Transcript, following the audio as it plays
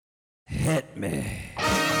Hit me.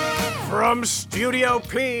 From Studio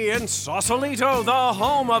P in Sausalito, the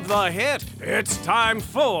home of the hit, it's time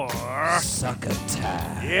for...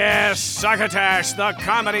 Succotash. Yes, Succotash, the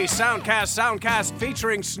comedy soundcast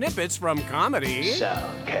featuring snippets from comedy.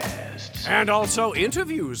 Soundcast. And also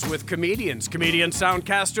interviews with comedians, comedian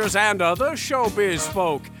soundcasters, and other showbiz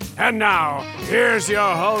folk. And now, here's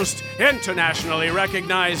your host, internationally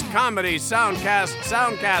recognized comedy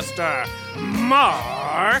soundcaster,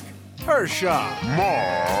 Mark Hershaw.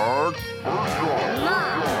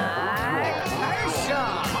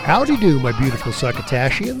 Howdy do, my beautiful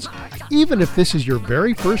Succotashians. Even if this is your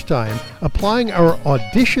very first time applying our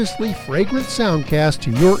audaciously fragrant soundcast to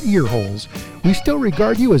your ear holes, we still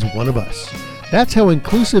regard you as one of us. That's how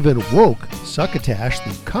inclusive and woke Succotash,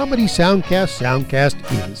 the comedy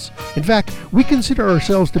soundcast is. In fact, we consider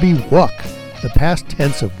ourselves to be wuck, the past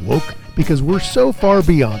tense of woke, because we're so far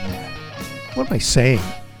beyond that. What am I saying?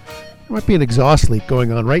 There might be an exhaust leak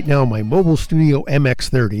going on right now in my Mobile Studio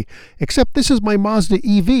MX-30, except this is my Mazda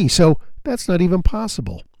EV, so that's not even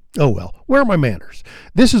possible. Oh well, where are my manners?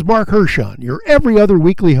 This is Mark Hershaw, your every other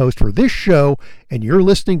weekly host for this show, and you're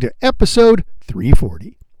listening to episode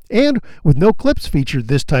 340. And with no clips featured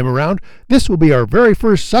this time around, this will be our very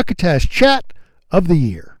first Succotash chat of the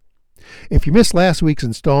year. If you missed last week's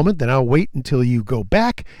installment, then I'll wait until you go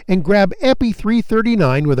back and grab Epi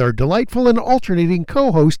 339 with our delightful and alternating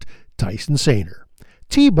co-host, Tyson Sainer.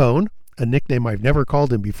 T-Bone, a nickname I've never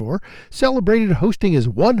called him before, celebrated hosting his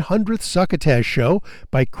 100th Succotash show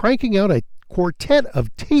by cranking out a quartet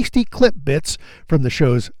of tasty clip bits from the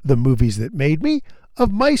shows The Movies That Made Me,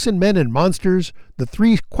 Of Mice and Men and Monsters, The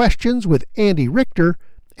Three Questions with Andy Richter,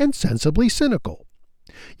 and Sensibly Cynical.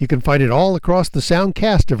 You can find it all across the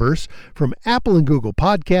Soundcastiverse, from Apple and Google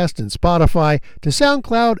Podcast and Spotify to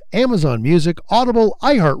SoundCloud, Amazon Music, Audible,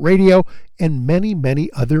 iHeartRadio, and many, many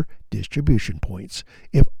other distribution points.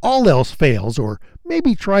 If all else fails, or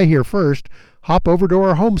maybe try here first, hop over to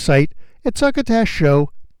our home site at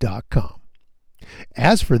succotashshow.com.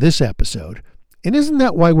 As for this episode, and isn't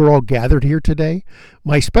that why we're all gathered here today?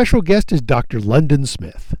 My special guest is Dr. London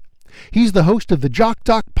Smith. He's the host of the Jock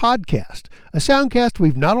Doc podcast, a soundcast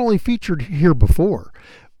we've not only featured here before,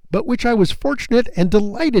 but which I was fortunate and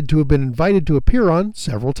delighted to have been invited to appear on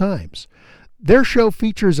several times. Their show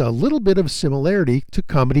features a little bit of similarity to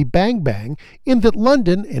Comedy Bang Bang in that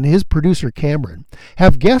London and his producer Cameron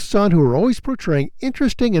have guests on who are always portraying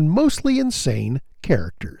interesting and mostly insane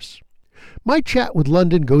characters. My chat with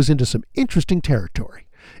London goes into some interesting territory,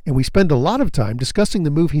 and we spend a lot of time discussing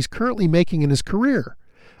the move he's currently making in his career.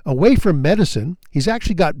 Away from medicine, he's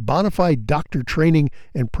actually got bona fide doctor training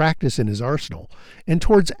and practice in his arsenal, and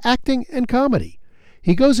towards acting and comedy.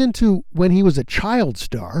 He goes into when he was a child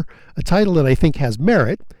star, a title that I think has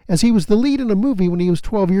merit, as he was the lead in a movie when he was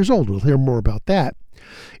 12 years old. We'll hear more about that.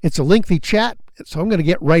 It's a lengthy chat, so I'm going to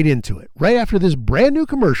get right into it, right after this brand new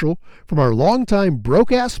commercial from our longtime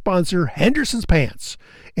broke-ass sponsor, Henderson's Pants,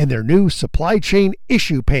 and their new supply chain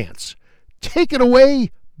issue pants. Take it away,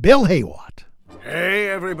 Bill Haywatt. Hey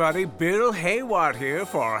everybody, Bill Haywatt here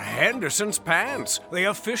for Henderson's Pants, the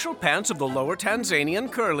official pants of the Lower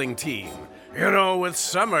Tanzanian curling team. You know, with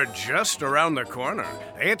summer just around the corner,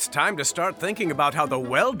 it's time to start thinking about how the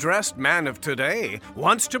well-dressed man of today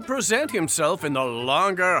wants to present himself in the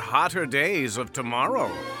longer, hotter days of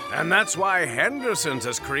tomorrow. And that's why Henderson's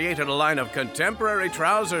has created a line of contemporary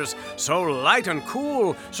trousers so light and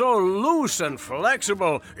cool, so loose and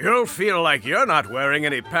flexible, you'll feel like you're not wearing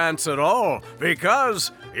any pants at all,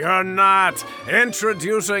 because you're not.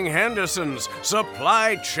 Introducing Henderson's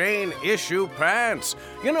supply chain issue pants.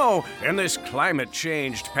 You know, in this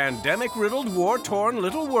climate-changed, pandemic-riddled, war-torn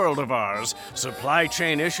little world of ours, supply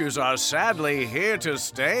chain issues are sadly here to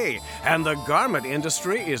stay, and the garment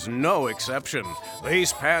industry is no exception.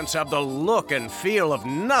 These pants have the look and feel of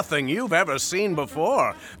nothing you've ever seen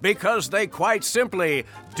before, because they quite simply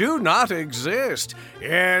do not exist.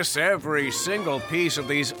 Yes, every single piece of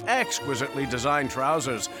these exquisitely designed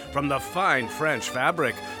trousers, from the fine French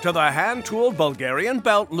fabric, to the hand-tooled Bulgarian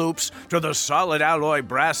belt loops, to the solid alloy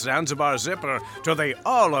brass Zanzibar zipper, to the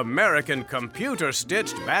all-American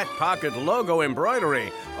computer-stitched back pocket logo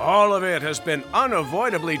embroidery, all of it has been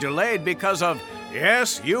unavoidably delayed because of,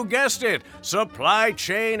 yes, you guessed it, supply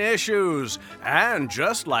chain issues. And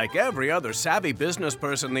just like every other savvy business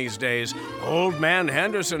person these days, Old Man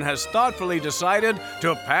Henderson has thoughtfully decided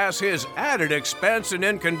to pass his added expense and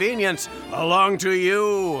inconvenience along to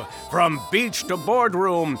you. From beach to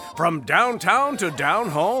boardroom, from downtown to down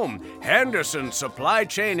home, Henderson's supply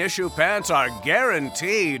chain issue pants are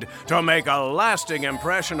guaranteed to make a lasting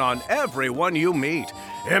impression on everyone you meet.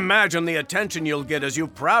 Imagine the attention you'll get as you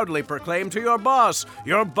proudly proclaim to your boss,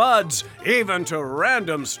 your buds, even to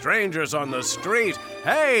random strangers on the street,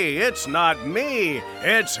 "Hey, it's not me,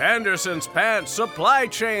 it's Henderson's Pants Supply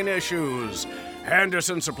Chain Issues."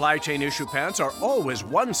 Henderson Supply Chain Issue Pants are always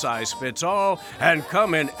one size fits all and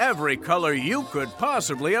come in every color you could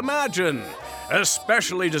possibly imagine.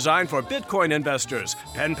 Especially designed for Bitcoin investors,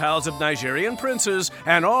 pen pals of Nigerian princes,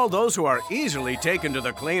 and all those who are easily taken to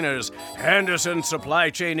the cleaners, Henderson Supply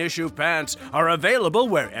Chain Issue Pants are available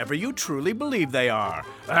wherever you truly believe they are.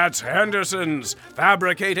 That's Henderson's,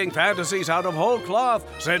 fabricating fantasies out of whole cloth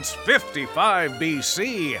since 55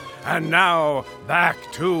 BC. And now, back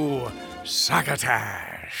to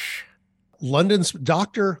Succotash.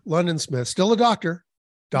 Dr. London Smith, still a doctor.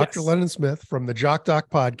 Dr. Yes. London Smith from the Jock Doc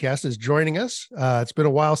podcast is joining us. It's been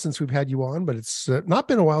a while since we've had you on, but it's not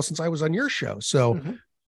been a while since I was on your show. So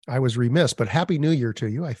I was remiss, but Happy New Year to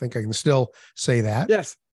you. I think I can still say that.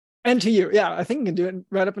 Yes. And to you. Yeah, I think you can do it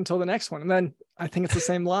right up until the next one. And then I think it's the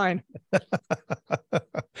same line.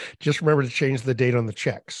 Just remember to change the date on the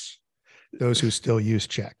checks. Those who still use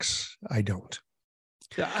checks. I don't.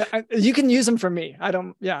 Yeah, you can use them for me. I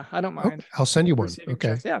don't mind. I'll send you one. Receiving Okay.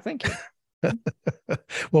 checks. Yeah, thank you.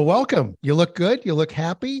 Well, welcome. You look good. You look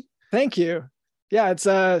happy. Thank you. Yeah, it's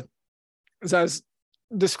as I was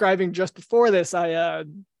describing just before this, I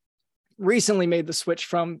recently made the switch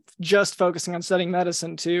from just focusing on studying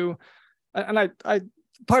medicine to, and I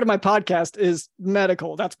part of my podcast is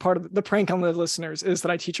medical. That's part of the prank on the listeners, is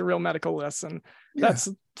that I teach a real medical lesson. Yeah. That's,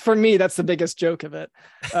 for me, that's the biggest joke of it.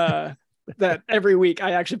 That every week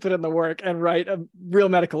I actually put in the work and write a real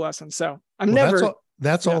medical lesson. So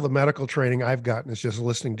That's all the medical training I've gotten is just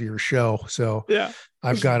listening to your show. So yeah,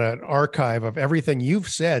 I've got an archive of everything you've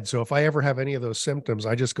said. So if I ever have any of those symptoms,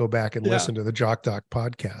 I just go back and listen to the Jock Doc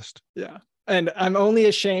podcast. Yeah. And I'm only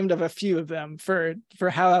ashamed of a few of them for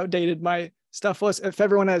how outdated my stuff was. If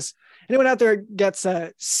anyone out there gets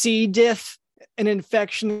a C. diff, an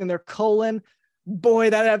infection in their colon,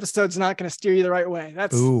 boy, that episode's not going to steer you the right way.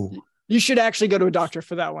 You should actually go to a doctor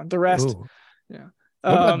for that one. The rest, yeah.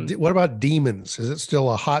 What about demons? Is it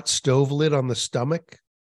still a hot stove lid on the stomach?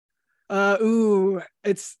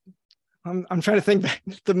 It's. I'm trying to think back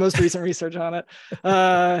the most recent research on it.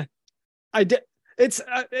 I did. It's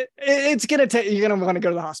gonna take. You're gonna want to go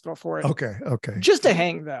to the hospital for it. Okay. Just a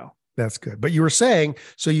hang though. That's good. But you were saying,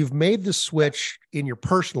 so you've made the switch in your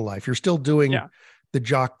personal life. You're still doing the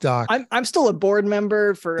Jock Doc. I'm still a board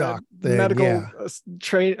member for a medical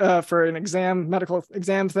for an medical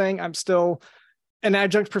exam thing. I'm still an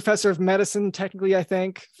adjunct professor of medicine, technically, I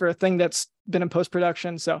think, for a thing that's been in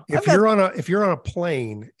post-production. So if you're on a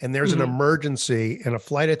plane and there's an emergency and a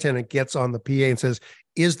flight attendant gets on the PA and says,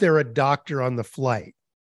 "Is there a doctor on the flight?"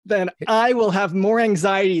 then I will have more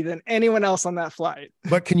anxiety than anyone else on that flight.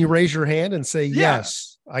 But can you raise your hand and say,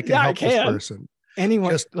 "Yes, I can help this person"?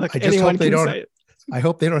 Anyone. I just hope they don't. I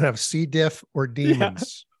hope they don't have C. diff or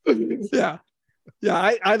demons. Yeah.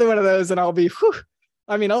 Either one of those, and I'll be.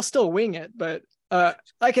 I'll still wing it, but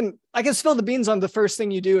I can spill the beans on the first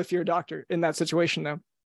thing you do if you're a doctor in that situation, though.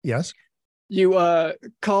 Yes. You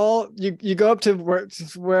call. You go up to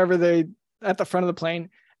wherever they at the front of the plane,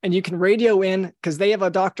 and you can radio in because they have a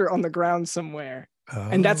doctor on the ground somewhere,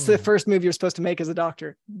 and that's the first move you're supposed to make as a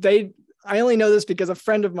doctor. I only know this because a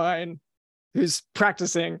friend of mine who's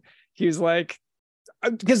practicing, he was like,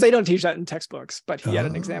 because they don't teach that in textbooks, but he had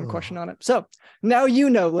an exam question on it. So now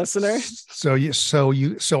listener.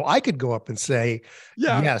 So I could go up and say,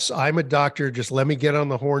 yes, I'm a doctor. Just let me get on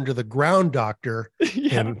the horn to the ground, doctor,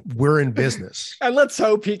 and we're in business. And let's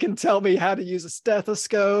hope he can tell me how to use a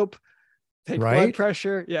stethoscope, take blood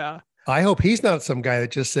pressure. Yeah. I hope he's not some guy that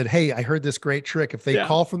just said, "Hey, I heard this great trick. If they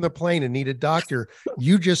call from the plane and need a doctor,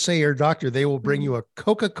 you just say you're a doctor. They will bring you a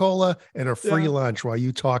Coca-Cola and a free lunch while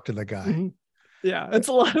you talk to the guy." Mm-hmm. Yeah, it's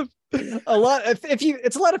a lot. It's a lot of faking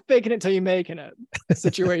it till you making it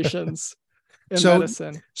situations in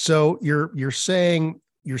medicine. So you're saying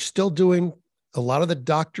you're still doing a lot of the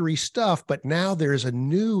doctory stuff, but now there's a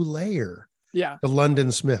new layer. Yeah, the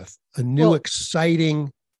London Smith, a new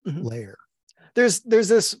exciting layer. There's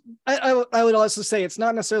this. I would also say it's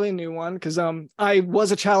not necessarily a new one because I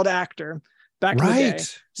was a child actor back in the day.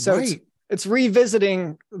 So it's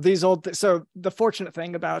revisiting these old so the fortunate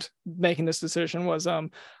thing about making this decision was I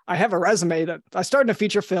have a resume that I started a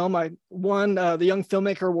feature film. I won the Young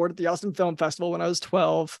Filmmaker Award at the Austin Film Festival when I was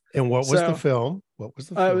 12. And what was the film?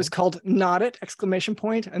 It was called Not It! !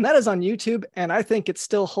 And that is on YouTube, and I think it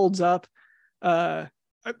still holds up.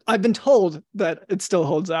 I've been told that it still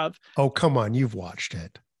holds up. Oh, come on, you've watched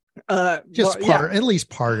it. Just well, yeah. at least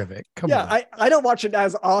part of it. Come Yeah, on. I don't watch it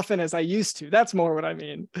as often as I used to. That's more what I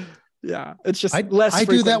mean. Yeah, it's just less. I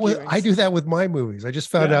do that with viewings. my movies. I just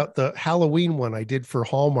found out the Halloween one I did for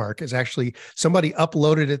Hallmark is actually somebody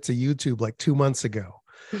uploaded it to YouTube like 2 months ago.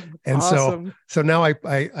 And Awesome. so now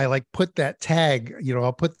I like put that tag,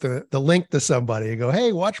 I'll put the link to somebody and go,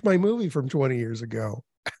 hey, watch my movie from 20 years ago.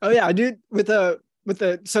 Oh yeah, I do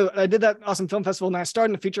so I did that Awesome Film Festival and I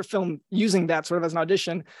started a feature film using that sort of as an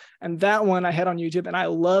audition. And that one I had on YouTube and I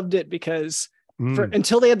loved it because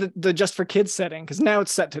until they had the just for kids setting, because now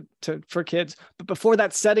it's set to for kids. But before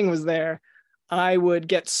that setting was there, I would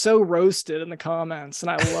get so roasted in the comments and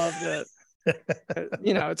I loved it.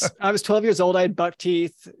 I was 12 years old. I had buck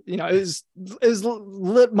teeth. It was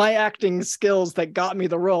my acting skills that got me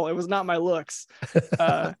the role. It was not my looks,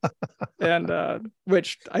 and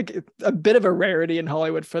which a bit of a rarity in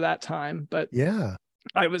Hollywood for that time. But yeah,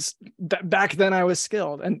 I was back then. I was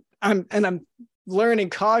skilled, and I'm learning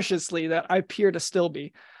cautiously that I appear to still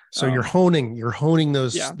be. So you're honing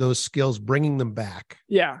those skills, bringing them back.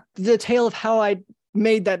 Yeah, the tale of how I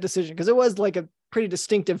made that decision, because it was like a pretty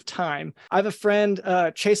distinctive time. I have a friend,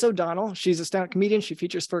 Chase O'Donnell. She's a stand-up comedian. She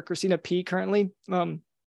features for Christina P currently.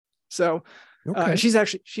 She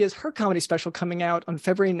has her comedy special coming out on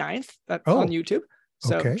February 9th on YouTube.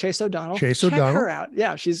 So Chase O'Donnell, check her out.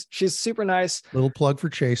 Yeah, she's super nice. Little plug for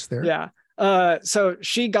Chase there. Yeah. So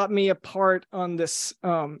she got me a part on this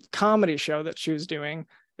comedy show that she was doing.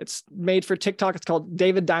 It's made for TikTok. It's called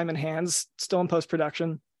David Diamond Hands, still in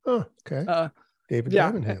post-production. Oh, okay. David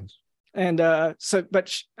Diamond Hands. And I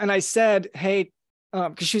said, hey,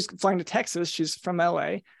 because she's flying to Texas, she's from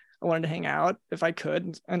LA. I wanted to hang out if I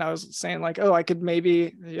could. And I was saying like, I could maybe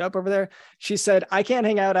be up over there. She said, I can't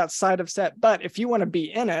hang out outside of set, but if you want to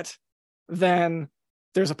be in it, then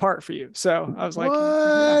there's a part for you. So I was like,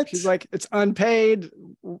 yeah. She's like, it's unpaid,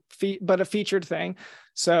 but a featured thing.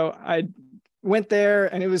 So I went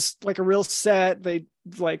there and it was like a real set. They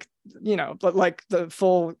like the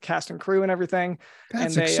full cast and crew and everything.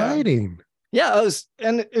 That's exciting.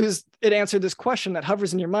 It answered this question that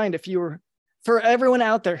hovers in your mind. If you were, for everyone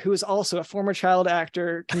out there who is also a former child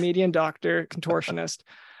actor, comedian, doctor, contortionist,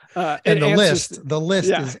 and the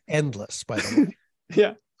list is endless, by the way.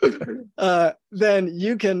 Yeah. Then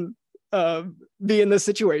you can be in this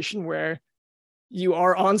situation where you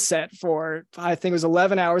are on set for, I think it was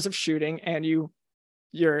 11 hours of shooting, and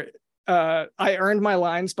I earned my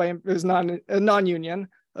lines by, it was non-union.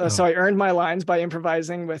 So I earned my lines by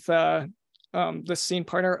improvising with the scene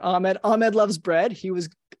partner, Ahmed. Ahmed loves bread. He's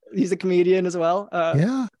a comedian as well.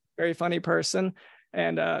 Very funny person.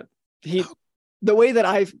 And the way that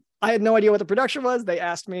I had no idea what the production was, they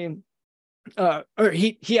asked me,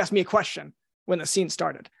 he asked me a question when the scene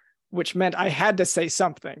started, which meant I had to say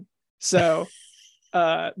something. So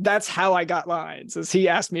that's how I got lines, is he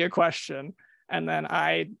asked me a question and then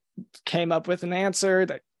I came up with an answer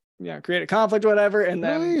that created conflict or whatever, and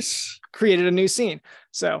then created a new scene.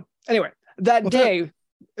 So anyway, day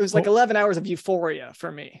it was like 11 hours of euphoria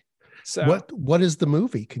for me. So what is the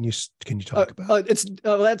movie? Can you talk about?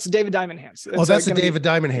 That's David Diamond Hands. That's the David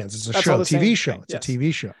Diamond Hands. It's a TV show. It's a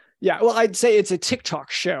TV show. Yeah, well, I'd say it's a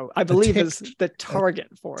TikTok show, I believe, is the target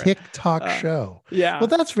for it. TikTok show. Yeah. Well,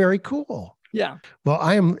 that's very cool. Yeah. Well,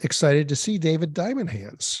 I am excited to see David Diamond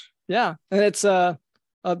Hands. Yeah, and it's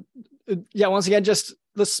once again just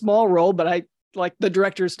the small role, but I like the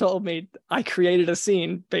directors told me I created a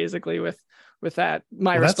scene basically with that.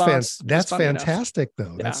 Response. That's fantastic,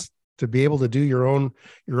 though. Yeah. That's to be able to do your own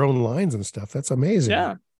lines and stuff. That's amazing.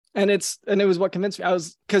 Yeah, and it was what convinced me.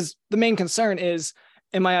 Because the main concern is,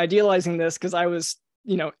 am I idealizing this? Because I was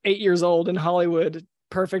 8 years old in Hollywood,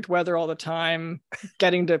 perfect weather all the time,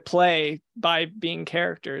 getting to play by being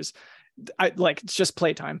characters. It's just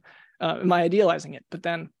playtime. Am I idealizing it? But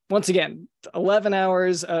then once again, 11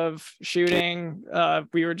 hours of shooting.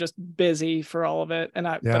 We were just busy for all of it. And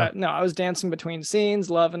I was dancing between scenes,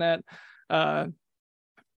 loving it.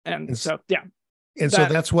 So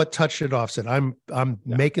that's what touched it off. Said, I'm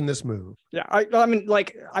making this move. Yeah. I mean,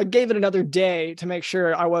 I gave it another day to make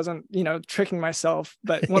sure I wasn't, tricking myself.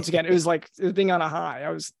 But once again, it was being on a high. I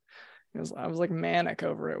was like manic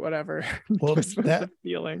over it, whatever. Well, that the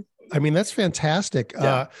feeling. I mean, that's fantastic.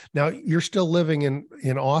 Yeah. Now you're still living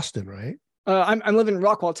in Austin, right? I'm living in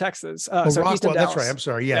Rockwall, Texas. So Rockwall, east of Dallas. That's right. I'm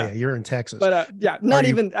sorry. Yeah, you're in Texas. But not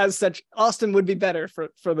even as such. Austin would be better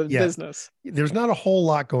for the business. There's not a whole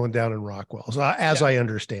lot going down in Rockwall, so as I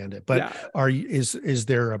understand it. But is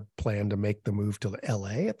there a plan to make the move to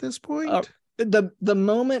LA at this point? The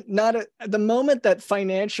moment that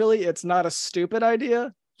financially it's not a stupid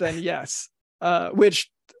idea, then yes. Which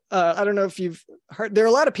I don't know if you've heard, there are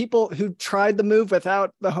a lot of people who tried the move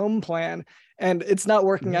without the home plan, and it's not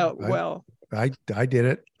working out well. I did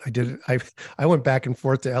it. I went back and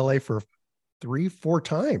forth to LA for 3-4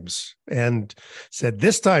 times and said,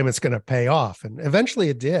 this time it's going to pay off. And eventually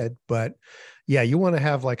it did. But yeah, you want to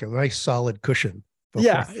have like a nice solid cushion.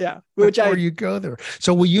 Before you go there.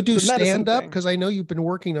 So will you do stand up? Because I know you've been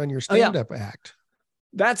working on your stand up act.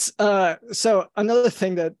 That's so another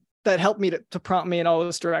thing that helped me to prompt me in all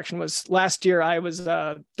this direction was last year I was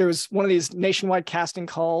there was one of these nationwide casting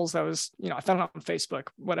calls that was, I found it on Facebook,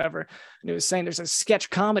 whatever, and it was saying there's a sketch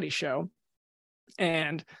comedy show,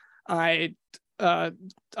 and I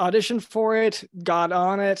auditioned for it, got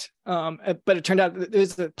on it, but it turned out it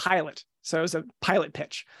was a pilot, so it was a pilot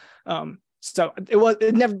pitch. So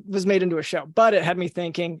it never was made into a show, but it had me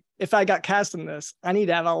thinking, if I got cast in this, I need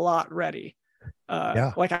to have a lot ready.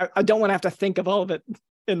 Like I don't want to have to think of all of it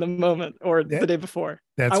in the moment or the day before.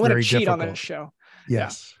 I want to cheat on this show.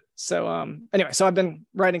 Yes. Yeah. So anyway, so I've been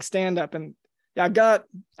writing stand up, and I've got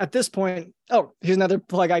at this point. Oh, here's another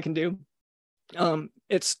plug I can do.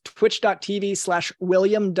 It's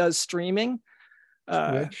twitch.tv/William does streaming.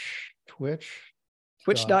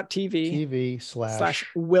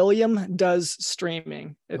 Twitch.tv/William does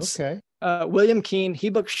streaming. It's William Keane. He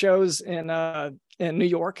books shows in New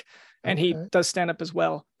York, and he does stand up as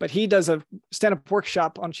well. But he does a stand up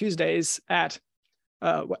workshop on Tuesdays at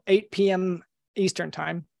 8 p.m. Eastern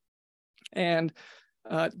time. And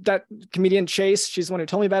that comedian Chase, she's the one who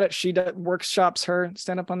told me about it. She workshops her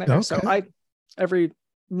stand up on there. So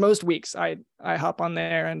most weeks I hop on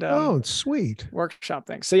there and it's sweet workshop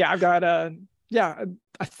things. So yeah, I've got I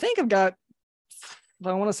think I've got,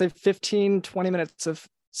 I want to say 15-20 minutes of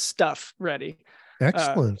stuff ready.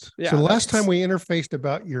 Excellent. So the last time we interfaced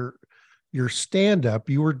about your stand-up,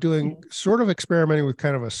 you were doing sort of experimenting with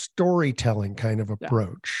kind of a storytelling kind of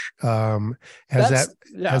approach. Has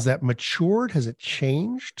that matured? Has it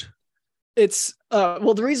changed? It's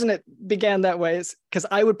well, the reason it began that way is because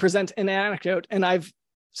I would present an anecdote, and I've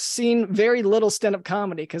seen very little stand-up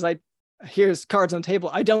comedy because here's cards on the table.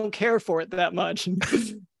 I don't care for it that much.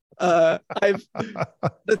 The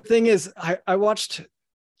thing is, I watched,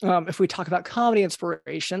 if we talk about comedy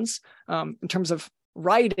inspirations, in terms of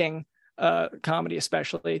writing comedy,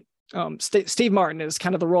 especially, Steve Martin is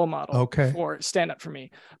kind of the role model for stand-up for me.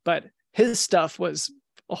 But his stuff was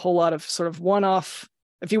a whole lot of sort of one-off.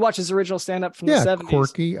 If you watch his original stand-up from the 70s.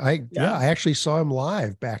 Quirky. I actually saw him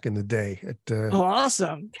live back in the day at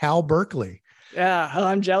awesome. Cal Berkeley. Yeah,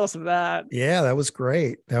 I'm jealous of that. Yeah, that was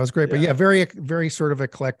great. But very, very sort of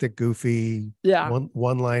eclectic, goofy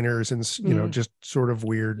one-liners and, just sort of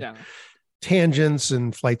weird tangents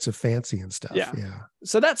and flights of fancy and stuff. Yeah.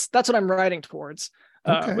 So that's what I'm writing towards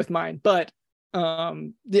with mine. But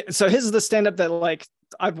so his is the stand-up that like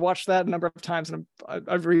I've watched that a number of times, and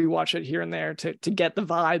I've rewatched it here and there to get the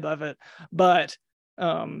vibe of it. But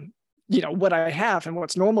what I have and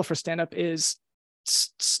what's normal for stand-up is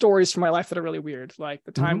stories from my life that are really weird, like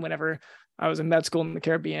the time whenever I was in med school in the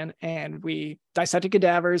Caribbean and we dissected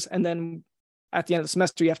cadavers, and then at the end of the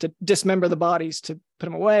semester you have to dismember the bodies to put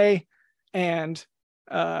them away, and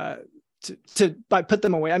by put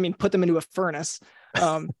them away I mean put them into a furnace,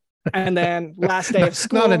 and then last day of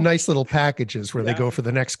school, not in nice little packages where they go for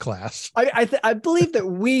the next class. I believe that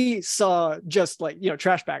we saw just like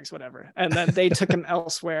trash bags, whatever, and then they took them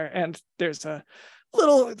elsewhere, and there's a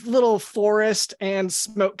little forest and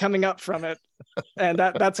smoke coming up from it, and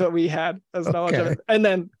that's what we had as knowledge of it. And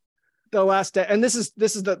then the last day, and this is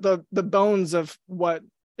the bones of what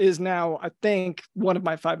is now I think one of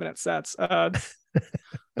my 5-minute sets.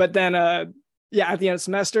 But then at the end of the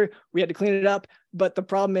semester we had to clean it up, but the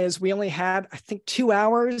problem is we only had I think 2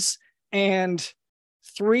 hours and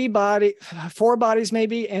 4 bodies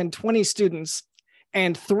maybe, and 20 students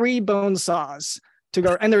and 3 bone saws to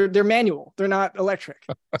go, and they're manual, they're not electric.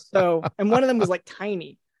 So, and one of them was like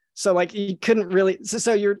tiny, so like you couldn't really,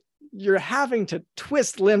 so you're having to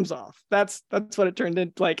twist limbs off. That's what it turned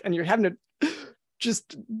into, like, and you're having to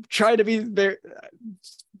just try to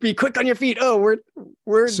be quick on your feet. Oh,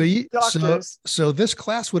 we're doctors. So this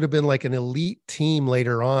class would have been like an elite team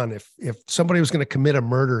later on if somebody was going to commit a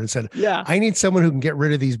murder and said, I need someone who can get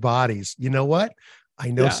rid of these bodies. You know what?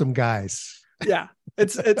 I know some guys. Yeah.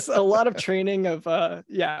 It's a lot of training of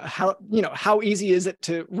how easy is it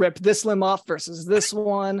to rip this limb off versus this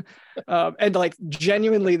one, and like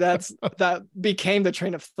genuinely that became the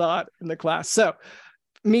train of thought in the class. So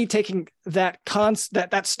me taking that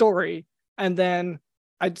story and then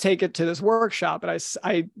I take it to this workshop, and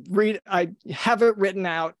I have it written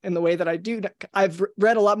out in the way that I do. I've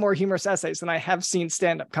read a lot more humorous essays than I have seen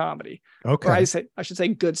stand-up comedy. Okay. Or I should say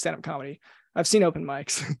good stand-up comedy. I've seen open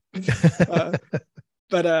mics.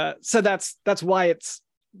 So that's why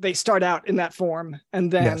they start out in that form,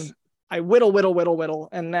 and then Yes. I whittle,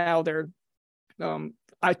 and now they're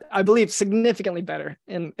I believe significantly better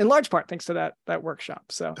in large part thanks to that workshop.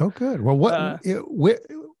 So Oh, good. Well,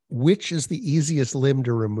 which is the easiest limb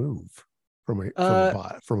to remove from a let's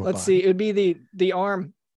body? see, it would be the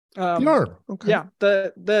arm. The arm. Okay. Yeah,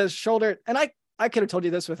 the shoulder, and I could have told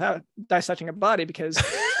you this without dissecting a body, because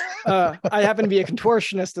I happen to be a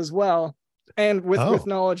contortionist as well, and with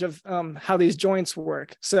knowledge of how these joints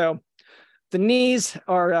work. So the knees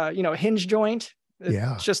are a hinge joint.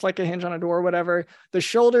 It's just like a hinge on a door or whatever. The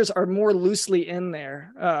shoulders are more loosely in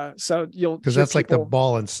there. So because that's like the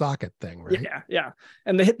ball and socket thing, right? Yeah.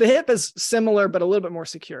 And the hip is similar, but a little bit more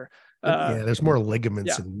secure. There's more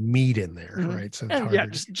ligaments and meat in there, Mhm. right? So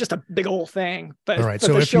And just a big old thing. But all right. but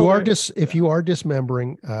So the if you are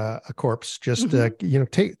dismembering a corpse, just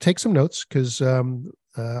take some notes, because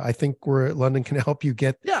I think London can help you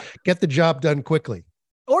get the job done quickly.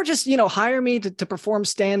 Or just hire me to perform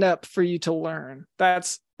stand-up for you to learn.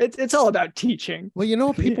 It's all about teaching.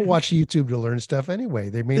 Well, people watch YouTube to learn stuff anyway.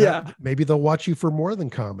 They may not. Maybe they'll watch you for more than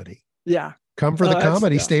comedy. Yeah. Come for the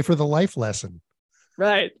comedy, stay for the life lesson.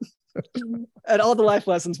 Right. And all the life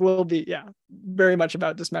lessons will be very much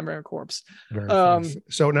about dismembering a corpse. Very nice.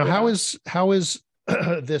 So now how is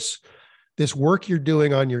this work you're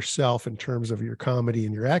doing on yourself in terms of your comedy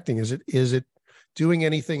and your acting? Is it doing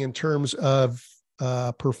anything in terms of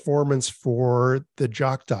performance for the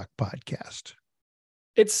Jock Doc podcast?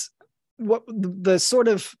 It's what the sort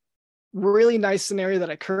of really nice scenario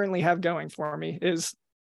that I currently have going for me is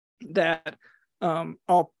that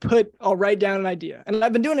I'll write down an idea, and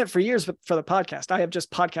I've been doing it for years for the podcast. I have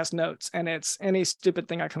just podcast notes, and it's any stupid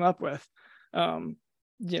thing I come up with.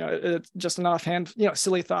 It's just an offhand,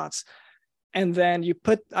 silly thoughts. And then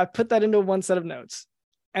I put that into one set of notes,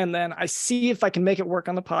 and then I see if I can make it work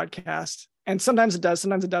on the podcast. And sometimes it does,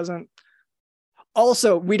 sometimes it doesn't.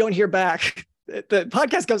 Also, we don't hear back. The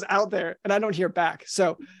podcast goes out there and I don't hear back.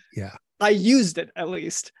 So I used it at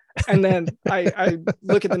least. And then I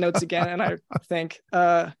look at the notes again and I think,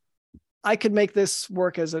 I could make this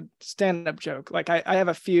work as a stand-up joke. Like I have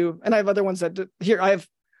a few, and I have other ones that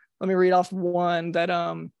let me read off one that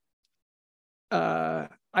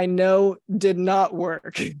I know did not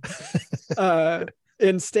work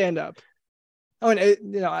in stand-up. Oh, and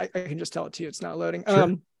I can just tell it to you. It's not loading.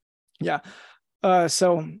 Sure.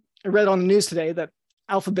 So I read on the news today that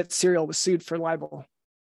Alphabet cereal was sued for libel.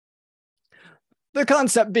 The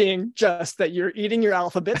concept being just that you're eating your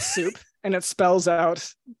alphabet soup and it spells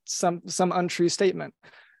out some untrue statement.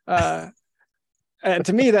 And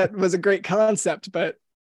to me, that was a great concept, but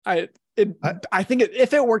I think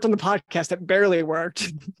if it worked on the podcast, it barely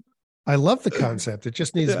worked. I love the concept. It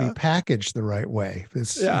just needs to be packaged the right way.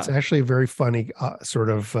 It's actually a very funny sort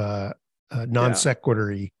of non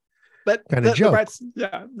sequitur-y kind of joke.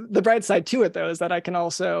 The bright side to it, though, is that I can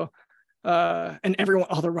also, and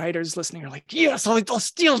all the writers listening are like, yes, I'll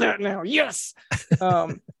steal that now. Yes.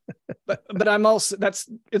 But I'm also,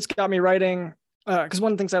 it's got me writing, because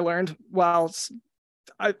one of the things I learned while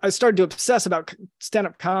I started to obsess about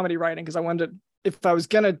stand-up comedy writing, because I wanted to, if I was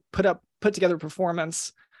going to put together a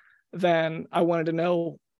performance, then I wanted to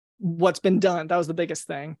know what's been done. That was the biggest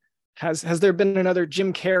thing. Has there been another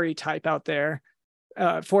Jim Carrey type out there?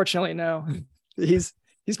 Fortunately, no. He's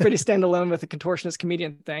pretty standalone with the contortionist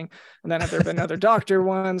comedian thing. And then have there been other doctor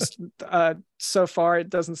ones? So far, it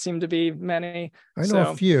doesn't seem to be many. I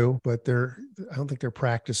know a few, but I don't think they're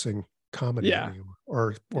practicing comedy anymore,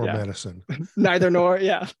 or medicine. Neither nor.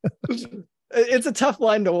 Yeah. It's a tough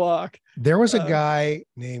line to walk. There was a guy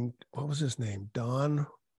named, what was his name? Don.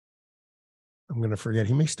 I'm going to forget.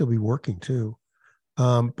 He may still be working too.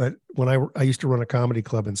 But when I used to run a comedy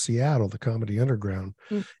club in Seattle, the Comedy Underground,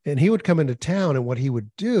 and he would come into town, and what he would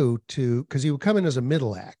do because he would come in as a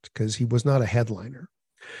middle act, because he was not a headliner.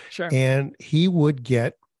 Sure. And he would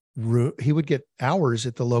get hours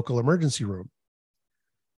at the local emergency room.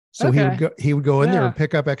 So he would go in there and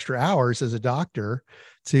pick up extra hours as a doctor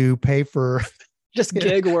to pay for just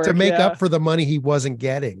gig work to make up for the money he wasn't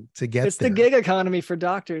getting to get it's there. The gig economy for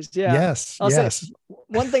doctors. Yeah. Yes. I'll say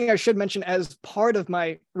one thing I should mention as part of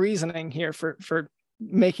my reasoning here for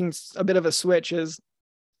making a bit of a switch is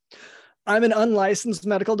I'm an unlicensed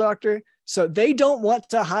medical doctor, so they don't want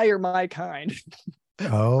to hire my kind.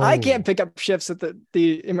 Oh, I can't pick up shifts at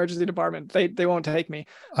the emergency department. They won't take me.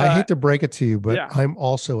 I hate to break it to you, but yeah. I'm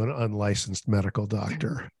also an unlicensed medical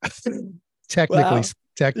doctor. Wow.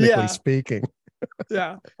 Technically speaking.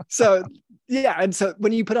 Yeah. So yeah, and so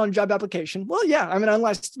when you put on a job application, well, yeah, I'm an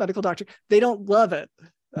unlicensed medical doctor. They don't love it.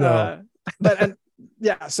 No.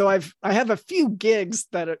 Yeah, so I have a few gigs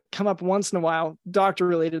that come up once in a while, doctor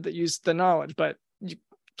related, that use the knowledge, but you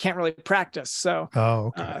can't really practice. So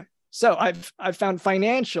okay. So I've found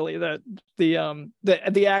financially that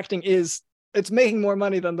the acting it's making more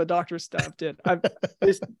money than the doctor stuff did. I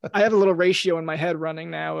have a little ratio in my head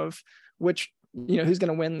running now of which, who's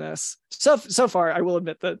going to win this. So far, I will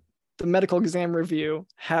admit that the medical exam review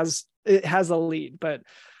has a lead, but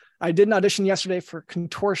I did an audition yesterday for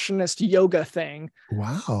contortionist yoga thing.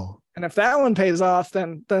 Wow. And if that one pays off,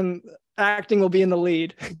 then acting will be in the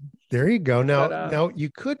lead. There you go. Now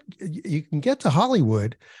you can get to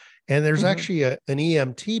Hollywood, and there's actually an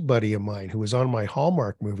EMT buddy of mine who was on my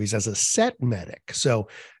Hallmark movies as a set medic. So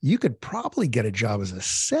you could probably get a job as a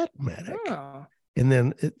set medic. Oh. And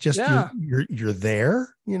then it just, you're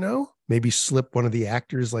there, maybe slip one of the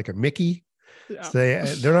actors like a Mickey. Yeah.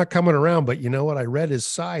 They're not coming around, but you know what? I read his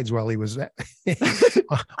sides while he was on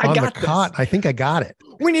the cot. I think I got it.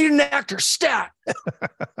 We need an actor stat.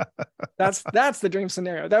 That's the dream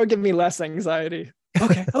scenario. That would give me less anxiety.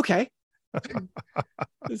 Okay.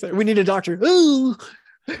 We need a doctor. Ooh.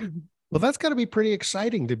 Well, that's got to be pretty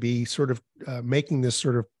exciting to be sort of making this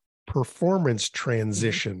sort of performance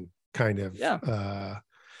transition kind of. Yeah.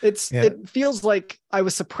 It feels like I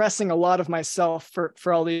was suppressing a lot of myself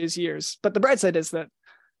for all these years. But the bright side is that,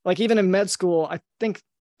 like, even in med school, I think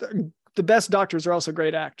the best doctors are also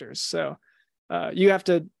great actors. So you have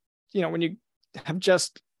to, when you have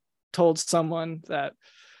just told someone that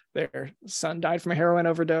their son died from a heroin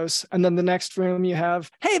overdose, and then the next room you have,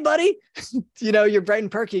 hey, buddy, you're bright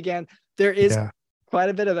and perky again. There is quite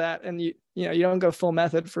a bit of that. And you don't go full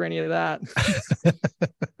method for any of that.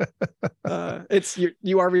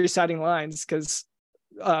 You are reciting lines because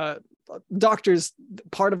doctors,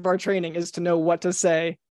 part of our training is to know what to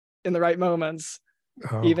say in the right moments,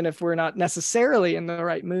 even if we're not necessarily in the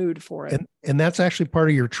right mood for it. And that's actually part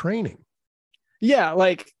of your training. Yeah,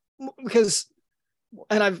 because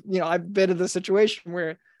I've been in the situation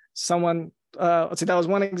where someone, let's see, that was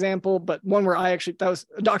one example, but one where that was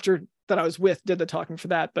a doctor that I was with did the talking for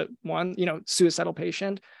that. But one, suicidal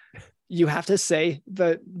patient, you have to say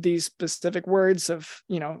these specific words of,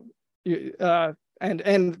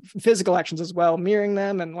 and physical actions as well, mirroring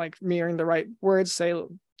them and mirroring the right words,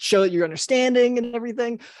 show that you're understanding and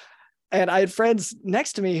everything. And I had friends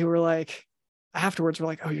next to me who were afterwards were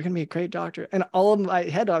oh, you're going to be a great doctor. And all of my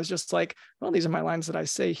head, I was just well, these are my lines that I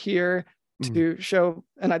say here to show,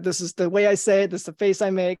 and this is the way I say it. This is the face I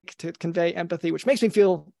make to convey empathy, which makes me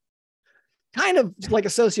feel kind of like a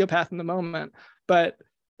sociopath in the moment, but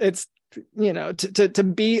it's, to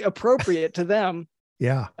be appropriate to them.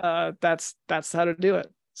 Yeah. That's how to do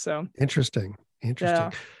it. So interesting. Yeah.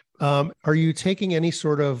 Are you taking any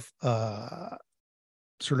sort of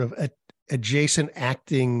adjacent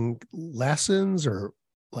acting lessons or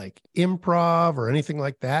improv or anything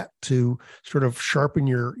like that to sort of sharpen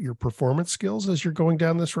your performance skills as you're going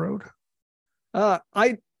down this road?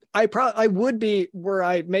 I would be were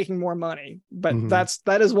I making more money, but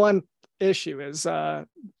that is one issue is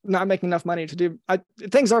not making enough money to do.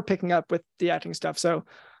 Things are picking up with the acting stuff, so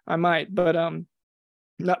I might, but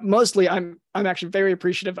mostly I'm actually very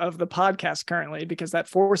appreciative of the podcast currently because that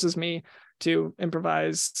forces me to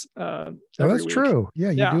improvise. That's week. True.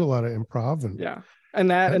 Yeah, you do a lot of improv and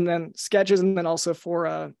then sketches, and then also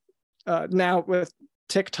for now with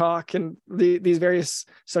TikTok and these various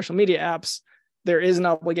social media apps, there is an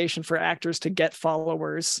obligation for actors to get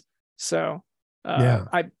followers. So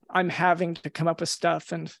I'm having to come up with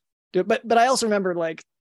stuff and do it. But I also remember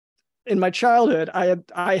in my childhood,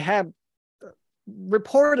 I had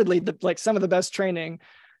reportedly some of the best training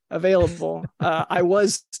available. I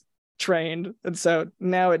was trained. And so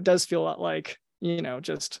now it does feel a lot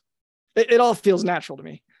just, it all feels natural to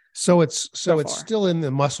me. So it's still in the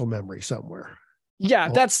muscle memory somewhere. Yeah,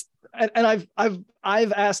 that's, and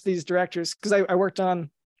I've asked these directors because I worked on,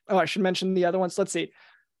 I should mention the other ones. Let's see.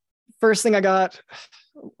 First thing I got,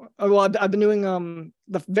 I've been doing,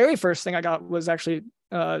 the very first thing I got was actually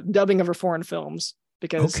dubbing over foreign films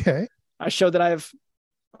because I showed that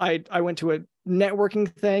I went to a networking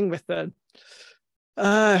thing with the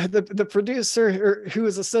producer who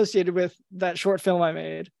was associated with that short film I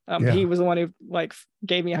made. He was the one who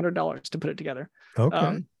gave me $100 to put it together.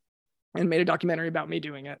 And made a documentary about me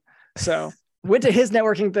doing it. So went to his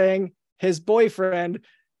networking thing. His boyfriend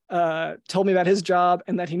told me about his job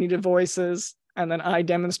and that he needed voices. And then I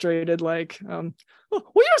demonstrated like, well,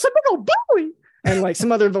 you're some big old bully, and like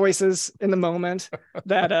some other voices in the moment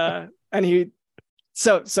that, and he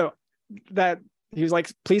was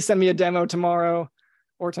like, please send me a demo tomorrow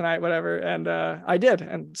or tonight, whatever. And I did.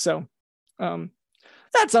 And so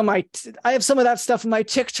that's on I have some of that stuff on my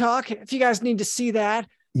TikTok. If you guys need to see that,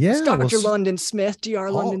 it's Dr. London Smith, Dr.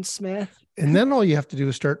 London Smith. And then all you have to do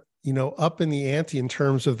is start, up in the ante in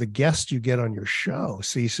terms of the guests you get on your show.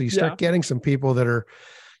 So you start getting some people that are,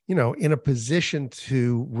 in a position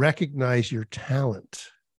to recognize your talent.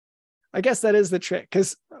 I guess that is the trick,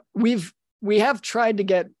 because we have tried to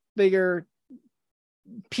get bigger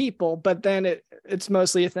people, but then it's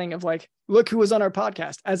mostly a thing of like, look who was on our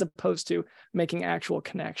podcast, as opposed to making actual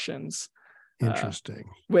connections. Interesting.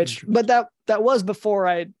 But that was before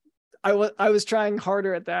I was trying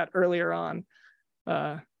harder at that earlier on.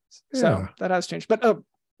 So that has changed. But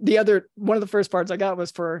one of the first parts I got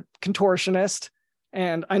was for contortionist.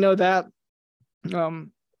 And I know that,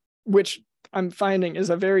 which I'm finding is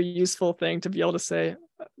a very useful thing to be able to say,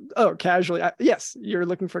 casually, yes, you're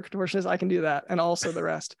looking for a contortionist, I can do that. And also the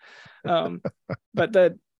rest. But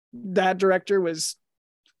that director was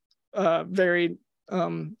very,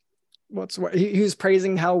 he was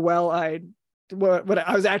praising how well what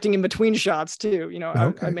I was acting in between shots too.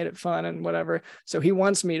 I made it fun and whatever. So he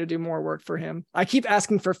wants me to do more work for him. I keep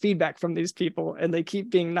asking for feedback from these people and they keep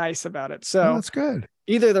being nice about it. So that's good.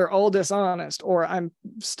 Either they're all dishonest or I'm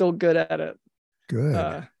still good at it. Good.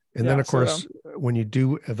 And then of course, when you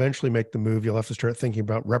do eventually make the move, you'll have to start thinking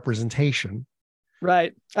about representation.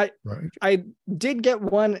 Right. I did get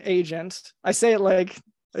one agent. I say it like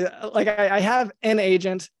I have an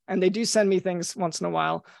agent and they do send me things once in a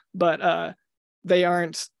while, but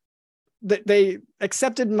they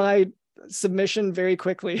accepted my submission very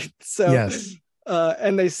quickly. So, yes.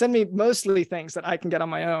 And they send me mostly things that I can get on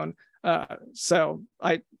my own. So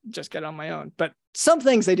I just get on my own, but some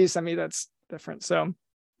things they do send me that's different. So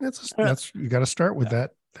that's you got to start with that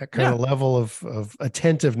kind of level of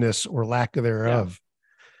attentiveness or lack thereof.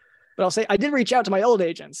 Yeah. But I'll say I did reach out to my old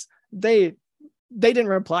agents. They didn't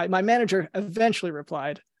reply. My manager eventually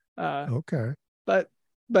replied. Okay.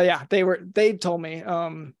 But yeah, they told me,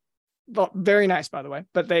 very nice, by the way,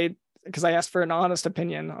 but because I asked for an honest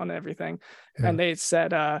opinion on everything. Yeah. And they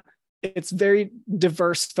said, it's very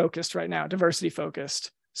diversity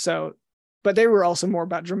focused. So, but they were also more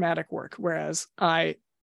about dramatic work, whereas I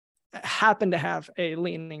happen to have a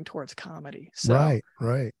leaning towards comedy. So,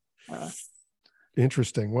 right.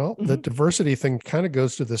 Interesting. Well, the diversity thing kind of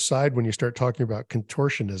goes to the side when you start talking about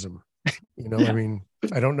contortionism. I mean,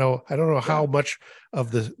 I don't know how much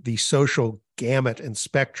of the social gamut and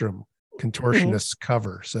spectrum contortionists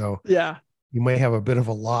cover. So you may have a bit of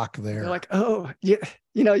a lock there. You're like, you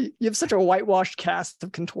have such a whitewashed cast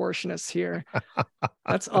of contortionists here.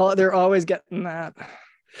 That's all. They're always getting that.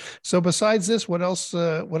 So besides this, what else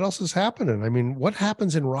is happening? I mean, what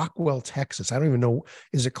happens in Rockwell, Texas? I don't even know.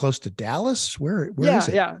 Is it close to Dallas? Where is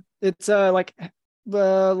it? Yeah. It's like a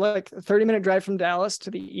 30-minute drive from Dallas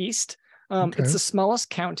to the east. It's the smallest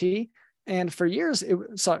county. And for years,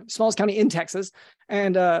 smallest county in Texas.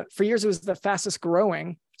 And for years, it was the fastest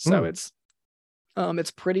growing. So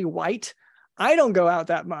it's pretty white. I don't go out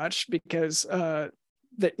that much because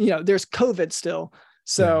there's COVID still.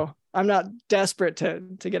 So I'm not desperate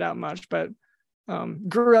to get out much, but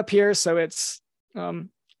grew up here. So it's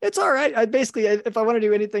all right. I basically, if I want to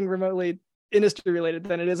do anything remotely industry related,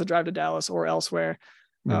 then it is a drive to Dallas or elsewhere.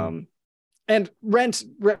 And rent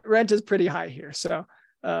is pretty high here. So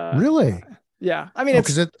really? Yeah. I mean,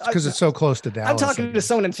 because it's so close to Dallas. I'm talking to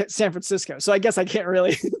someone in San Francisco, so I guess I can't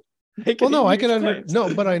really. Well, no, I can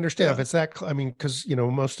but I understand if it's that. I mean, because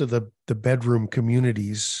most of the bedroom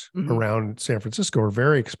communities around San Francisco are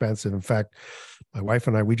very expensive. In fact, my wife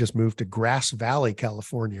and we just moved to Grass Valley,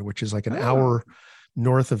 California, which is like an hour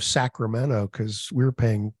north of Sacramento, because we were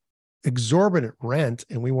paying exorbitant rent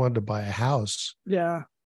and we wanted to buy a house. Yeah.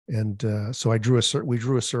 And so we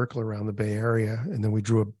drew a circle around the Bay Area, and then we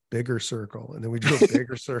drew a bigger circle, and then we drew a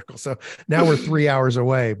bigger circle. So now we're 3 hours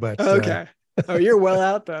away. But okay. You're well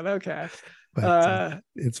out then. Okay. But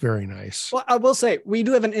it's very nice. Well, I will say we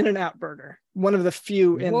do have an In-N-Out burger, one of the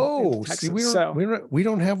few in Texas. See, we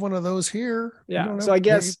don't have one of those here. Yeah. So I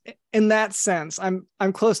guess in that sense, I'm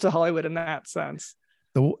close to Hollywood in that sense.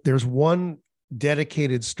 There's one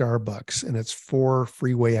dedicated Starbucks, and it's 4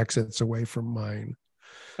 freeway exits away from mine.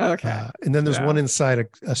 Okay. And then there's one inside a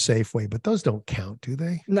Safeway, but those don't count, do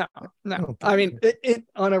they? No. I mean, it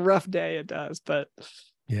on a rough day it does, but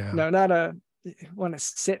no, not a want to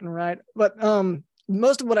sit and write. But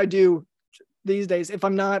most of what I do these days, if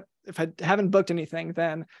I haven't booked anything,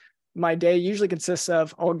 then my day usually consists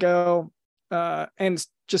of I'll go and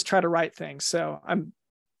just try to write things. So I'm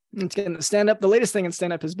getting the stand-up. The latest thing in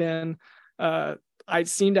stand-up has been I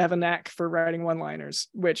seem to have a knack for writing one-liners,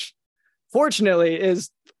 which fortunately is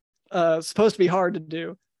supposed to be hard to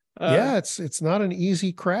do. It's not an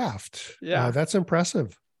easy craft. Yeah, that's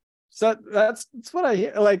impressive. So that's what I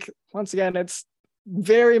hear. Like, once again, it's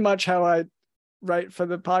very much how I write for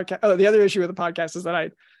the podcast. Oh, the other issue with the podcast is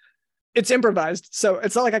that it's improvised. So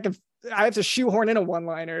it's not like I have to shoehorn in a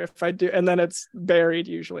one-liner if I do, and then it's buried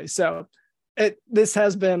usually. So this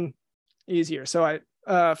has been easier. So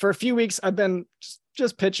for a few weeks, I've been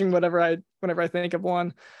just pitching whenever I think of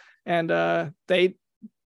one, and they've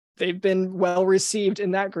been well received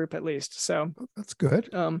in that group, at least. So that's good.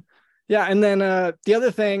 Yeah. And then the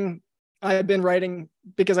other thing I've been writing,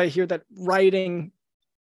 because I hear that writing,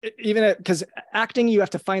 even because acting, you have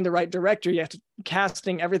to find the right director, you have to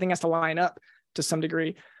casting, everything has to line up to some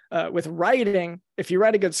degree. With writing, if you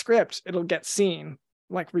write a good script, it'll get seen,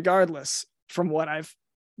 like, regardless, from what I've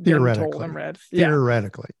been told and read.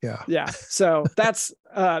 Theoretically, yeah. Yeah. So that's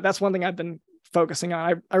one thing I've been focusing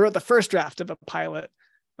on. I wrote the first draft of a pilot,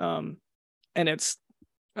 and it's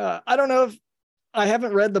I don't know if I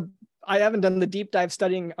haven't done the deep dive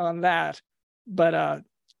studying on that, but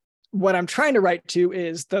what I'm trying to write to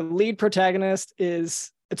is the lead protagonist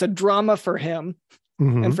it's a drama for him,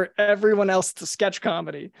 and for everyone else, it's a sketch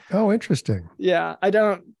comedy. Oh, interesting. Yeah,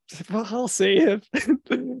 I'll see if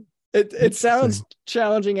it sounds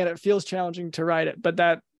challenging, and it feels challenging to write it, but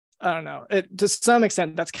that, I don't know, to some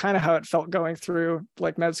extent, that's kind of how it felt going through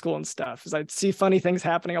like med school and stuff, is I'd see funny things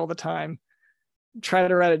happening all the time, try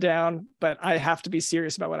to write it down, but I have to be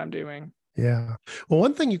serious about what I'm doing. Yeah. Well,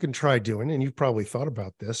 one thing you can try doing, and you've probably thought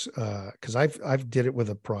about this, because I've did it with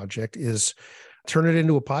a project, is turn it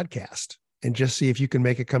into a podcast and just see if you can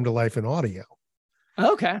make it come to life in audio.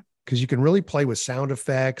 Okay. Because you can really play with sound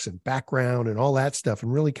effects and background and all that stuff,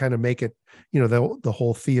 and really kind of make it, the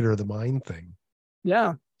whole theater of the mind thing.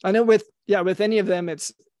 Yeah. I know with any of them,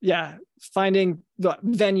 it's finding the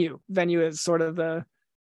venue. Venue is sort of the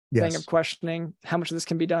thing of questioning how much of this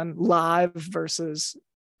can be done live versus,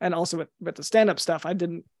 and also with the stand-up stuff, I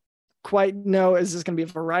didn't quite know, is this going to be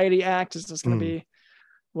a variety act? Is this going to be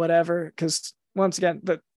whatever? Because once again,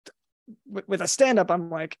 with a stand-up, I'm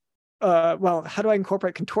like, well, how do I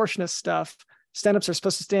incorporate contortionist stuff? Stand-ups are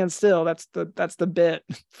supposed to stand still. That's the bit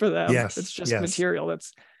for them. Yes, it's just material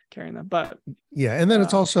that's carrying them. But and then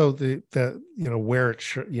it's also the where it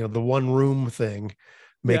the one room thing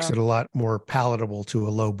makes it a lot more palatable to a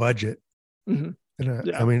low budget. And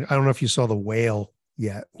I mean, I don't know if you saw The Whale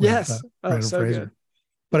yet. Yes. Brendan so Fraser. good.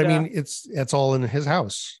 But I mean, it's all in his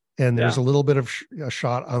house, and there's a little bit of a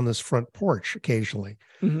shot on this front porch occasionally.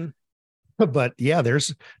 But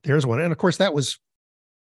there's one. And of course, that was,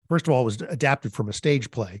 first of all, it was adapted from a stage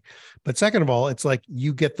play. But second of all, it's like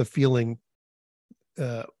you get the feeling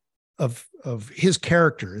of his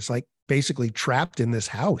character is like basically trapped in this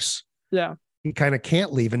house. Yeah. He kind of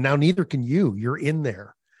can't leave. And now neither can you. You're in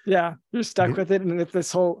there. Yeah. You're stuck with it. And with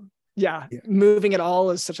this whole, moving it all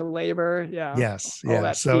is such a labor. Yeah. Yes. All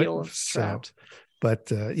that feel of trapped. But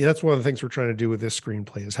that's one of the things we're trying to do with this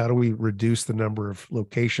screenplay, is how do we reduce the number of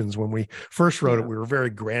locations? When we first wrote it, we were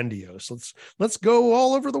very grandiose. Let's go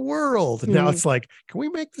all over the world. And now it's like, can we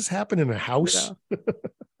make this happen in a house? Yeah.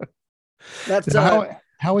 That's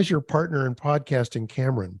how is your partner in podcasting,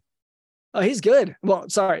 Cameron? Oh, he's good. Well,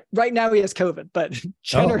 sorry. Right now he has COVID, but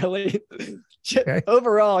generally,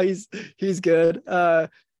 overall, he's good.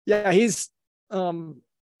 He's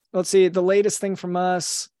let's see, the latest thing from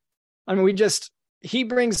us. I mean, he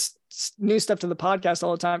brings new stuff to the podcast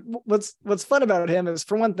all the time. What's fun about him is,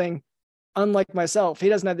 for one thing, unlike myself, he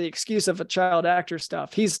doesn't have the excuse of a child actor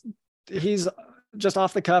stuff. He's just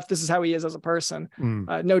off the cuff. This is how he is as a person.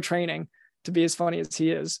 No training to be as funny as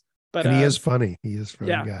he is. But he is funny. He is a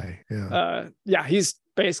funny guy. Yeah. He's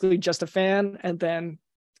basically just a fan. And then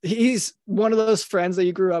he's one of those friends that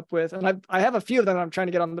you grew up with. And I have a few of them I'm trying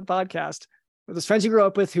to get on the podcast. With those friends you grew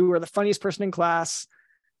up with who are the funniest person in class.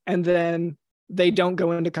 And then they don't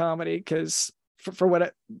go into comedy because for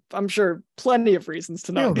what I'm sure plenty of reasons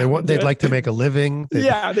to not. They'd like to make a living.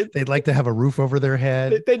 They'd like to have a roof over their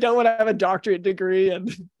head. They don't want to have a doctorate degree and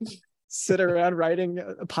sit around writing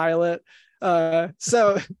a pilot.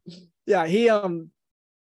 So anyway,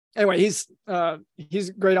 he's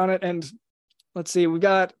great on it. And let's see, we've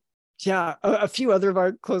got a few other of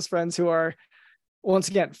our close friends who are, once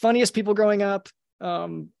again, funniest people growing up,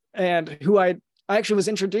 and who I actually was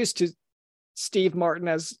introduced to Steve Martin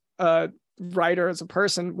as a writer, as a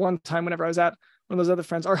person, one time whenever I was at one of those other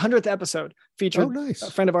friends. Our 100th episode featured nice.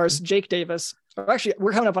 a friend of ours, Jake Davis. Actually,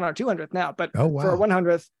 we're coming up on our 200th now, but Oh, wow. for our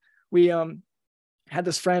 100th, we had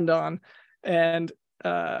this friend on, and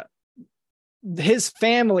his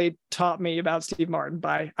family taught me about Steve Martin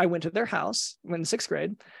I went to their house in 6th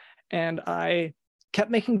grade, and I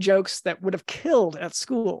kept making jokes that would have killed at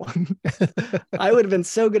school. I would have been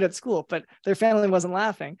so good at school, but their family wasn't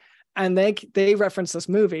laughing. And they referenced this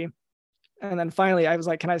movie. And then finally I was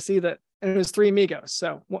like, can I see that? And it was Three Amigos.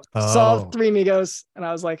 So saw Three Amigos, and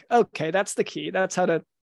I was like, okay, that's the key. That's how to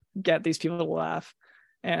get these people to laugh.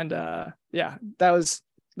 And yeah, that was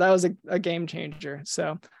a game changer.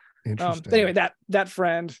 So Interesting. anyway, that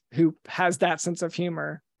friend who has that sense of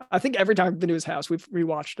humor, I think every time I've been to his house, we've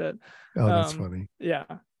rewatched it. Oh, that's funny. Yeah.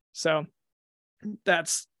 So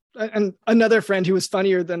that's, and another friend who was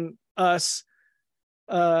funnier than us.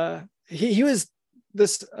 He was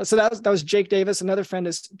this. So that was Jake Davis. Another friend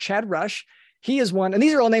is Chad Rush. He is one, and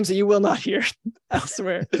these are all names that you will not hear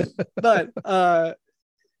elsewhere. But I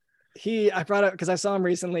brought up because I saw him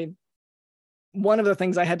recently. One of the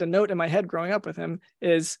things I had to note in my head growing up with him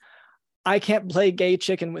is I can't play gay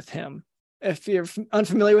chicken with him. If you're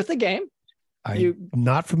unfamiliar with the game, I'm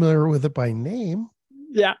not familiar with it by name.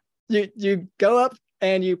 Yeah. You go up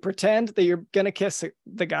and you pretend that you're going to kiss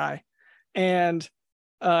the guy, and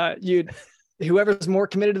whoever's more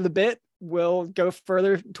committed to the bit will go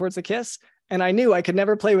further towards the kiss. And I knew I could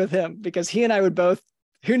never play with him because he and I would both,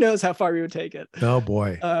 who knows how far we would take it. Oh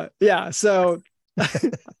boy. Yeah. So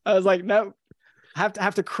I was like, no,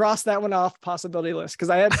 have to cross that one off possibility list.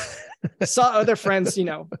 Cause I saw other friends,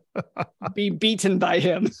 be beaten by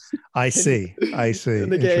him. I see. In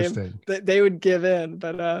the game, they would give in.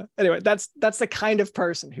 But anyway, that's the kind of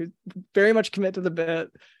person who very much commit to the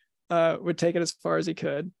bit, would take it as far as he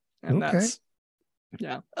could. And okay. That's,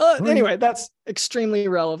 yeah. Anyway, that's extremely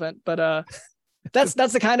relevant, but that's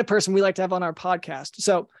the kind of person we like to have on our podcast.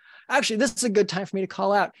 So actually, this is a good time for me to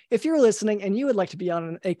call out. If you're listening and you would like to be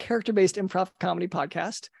on a character-based improv comedy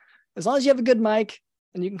podcast, as long as you have a good mic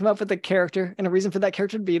and you can come up with a character and a reason for that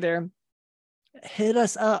character to be there, hit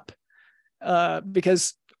us up.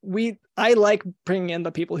 Because I like bringing in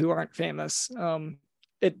the people who aren't famous.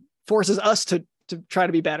 It forces us to try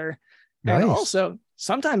to be better. Nice. And also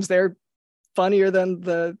sometimes they're funnier than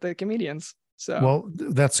the comedians. So, well,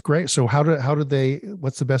 that's great. So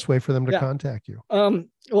what's the best way for them to contact you? Well,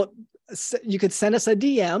 you could send us a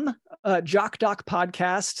DM. JockDoc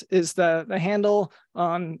Podcast is the handle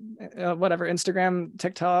on whatever, Instagram,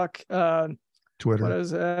 TikTok, Twitter. What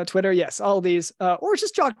is Twitter? Yes, all these, or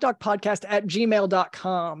just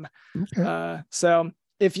jockdocpodcast@gmail.com. Okay. So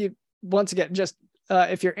if you, once again, just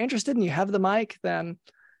if you're interested and you have the mic, then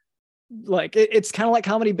like it's kind of like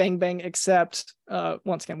Comedy Bang Bang, except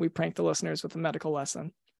once again, we prank the listeners with a medical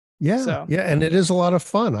lesson. Yeah. So, yeah. And it is a lot of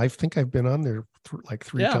fun. I think I've been on there like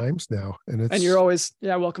three times now, and you're always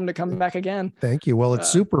welcome to come back again. Thank you. Well, it's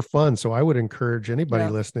super fun. So I would encourage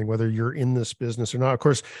anybody listening, whether you're in this business or not. Of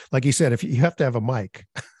course, like you said, if you have to have a mic.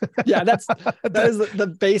 Yeah, that is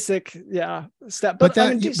the basic step. But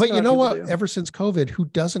you know what? Ever since COVID, who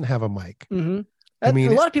doesn't have a mic? Mm-hmm. I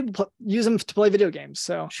mean, a lot of people use them to play video games.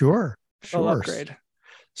 So sure. Upgrade.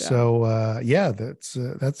 Yeah.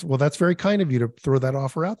 So that's very kind of you to throw that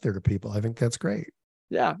offer out there to people. I think that's great.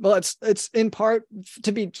 Yeah. Well, it's in part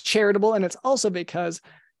to be charitable, and it's also because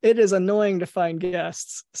it is annoying to find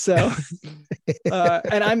guests. So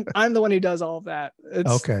and I'm the one who does all of that.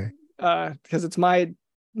 It's okay. Because it's my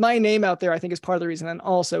name out there, I think, is part of the reason. And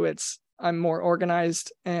also I'm more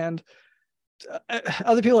organized, and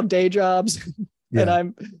other people have day jobs and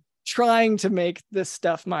I'm trying to make this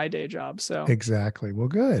stuff my day job. So exactly. Well,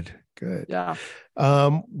 good. Yeah.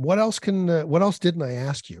 What else didn't I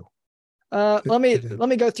ask you? Let me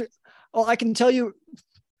go through. Oh, I can tell you.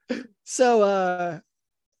 So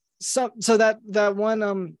that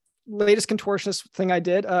one latest contortionist thing I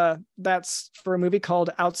did, that's for a movie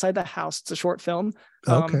called Outside the House. It's a short film.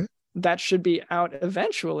 Okay. That should be out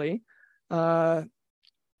eventually. Let's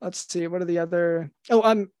see. What are the other?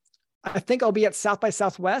 I think I'll be at South by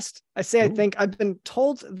Southwest. I think I've been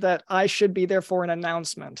told that I should be there for an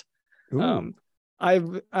announcement.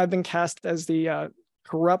 I've been cast as the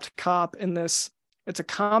corrupt cop in this. It's a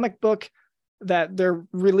comic book that they're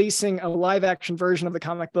releasing a live action version of the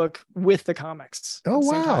comic book with the comics. Oh,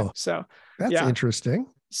 wow. So that's interesting.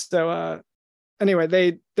 So anyway,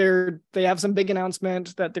 they have some big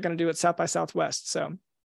announcement that they're going to do at South by Southwest. So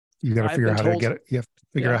you got to figure out how to get it. You have to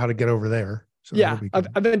figure out how to get over there. So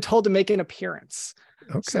I've been told to make an appearance.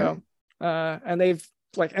 Okay. So, and they've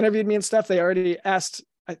interviewed me and stuff. They already asked,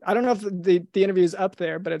 I don't know if the interview is up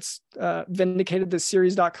there, but it's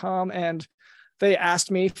vindicatedtheseries.com and they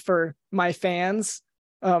asked me for my fans,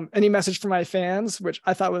 any message for my fans, which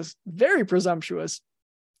I thought was very presumptuous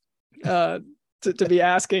to be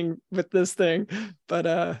asking with this thing. But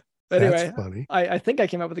anyway, That's funny. I think I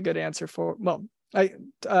came up with a good answer for, well,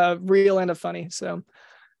 real and a funny. So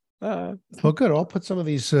well, good. I'll put some of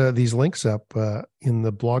these links up in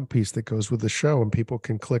the blog piece that goes with the show, and people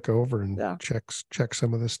can click over and check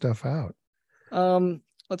some of this stuff out.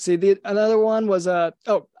 Let's see. Another one was I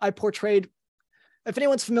portrayed. If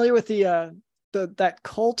anyone's familiar with that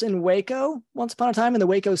cult in Waco, once upon a time in the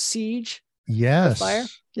Waco siege. Yes. The fire.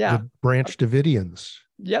 Yeah. The Branch Davidians.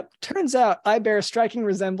 Yep. Turns out I bear a striking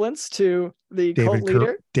resemblance to the cult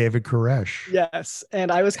leader, David Koresh. Yes,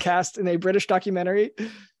 and I was cast in a British documentary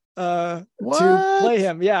to play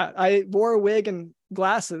him. Yeah, I wore a wig and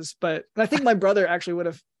glasses, but I think my brother actually would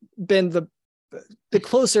have been the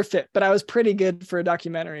closer fit. But I was pretty good for a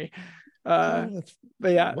documentary. But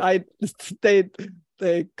yeah,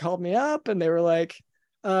 they called me up and they were like,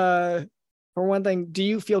 for one thing, do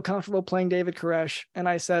you feel comfortable playing David Koresh? And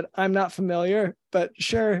I said, I'm not familiar, but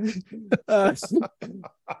sure.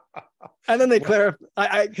 And then they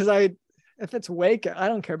clarified, if it's Waco, I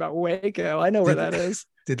don't care about Waco. I know where that is.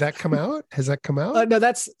 Did that come out? Has that come out? No,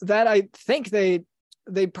 I think they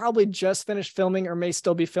probably just finished filming or may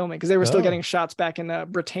still be filming because they were still getting shots back in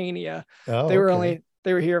Britannia. They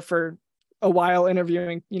were here for a while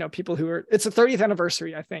interviewing, people who were, it's the 30th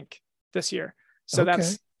anniversary, I think, this year. So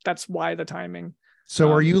that's why the timing.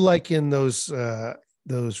 So are you like in those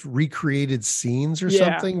recreated scenes or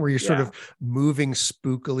something where you're sort of moving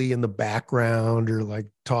spookily in the background or like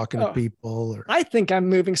talking to people? Or I think I'm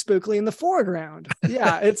moving spookily in the foreground.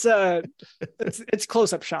 Yeah, it's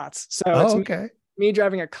close-up shots. So it's me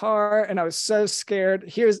driving a car, and I was so scared.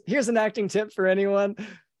 Here's an acting tip for anyone.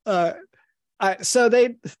 So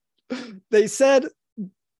they said,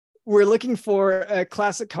 we're looking for a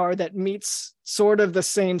classic car that meets sort of the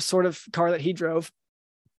same sort of car that he drove.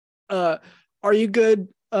 Are you good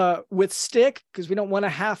with stick? Because we don't want to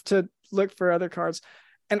have to look for other cars.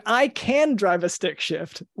 And I can drive a stick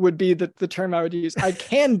shift would be the term I would use. I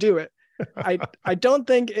can do it. I don't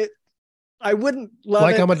think it, I wouldn't love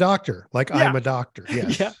like it. I'm a doctor. I'm a doctor.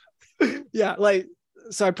 Yes. Yeah.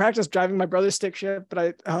 So I practiced driving my brother's stick shift,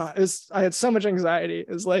 but I had so much anxiety. It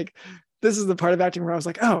was like, this is the part of acting where I was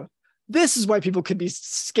like, oh, this is why people could be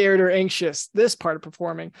scared or anxious, this part of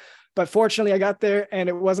performing. But fortunately I got there and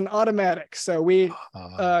it wasn't automatic. So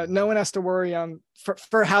no one has to worry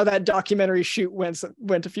for how that documentary shoot went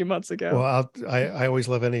a few months ago. Well, I always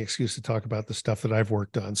love any excuse to talk about the stuff that I've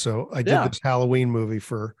worked on. So I did this Halloween movie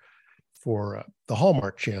for the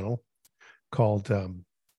Hallmark Channel called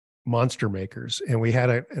Monster Makers. And we had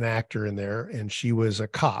an actor in there, and she was a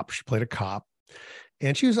cop. She played a cop.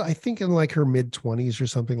 And she was, I think, in like her mid-20s or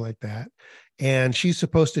something like that. And she's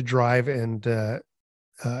supposed to drive and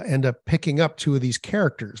end up picking up two of these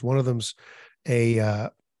characters. One of them's a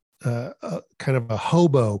kind of a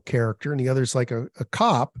hobo character, and the other's like a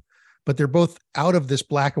cop, but they're both out of this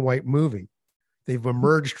black and white movie. They've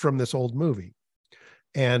emerged from this old movie.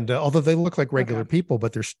 And although they look like regular people,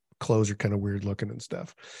 but their clothes are kind of weird looking and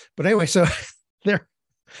stuff. But anyway, so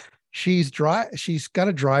she's got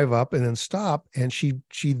to drive up and then stop. And she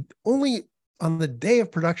only on the day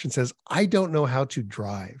of production says, I don't know how to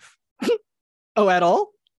drive. Oh, at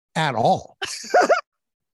all? At all.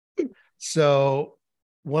 So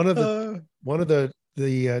one of the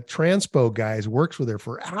transpo guys works with her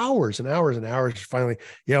for hours and hours and hours. Finally,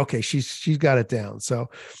 she's got it down. So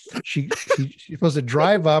she's supposed to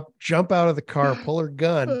drive up, jump out of the car, pull her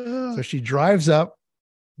gun. So she drives up,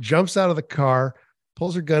 jumps out of the car,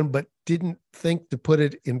 pulls her gun, but didn't think to put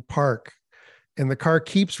it in park. And the car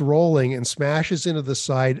keeps rolling and smashes into the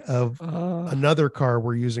side of another car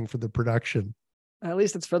we're using for the production. At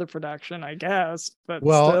least it's for the production, I guess. But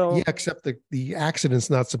except the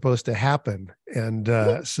accident's not supposed to happen. And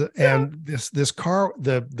this car,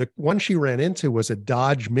 the one she ran into was a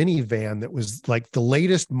Dodge minivan that was like the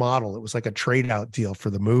latest model. It was like a trade out deal for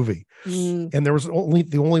the movie, and there was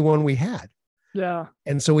the only one we had. Yeah.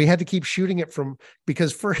 And so we had to keep shooting it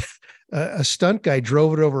because a stunt guy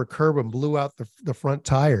drove it over a curb and blew out the front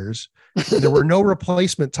tires. And there were no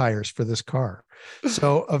replacement tires for this car.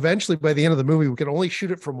 So eventually by the end of the movie, we could only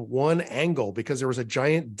shoot it from one angle because there was a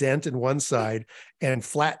giant dent in one side and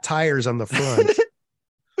flat tires on the front.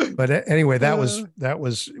 But anyway,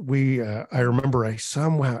 I remember I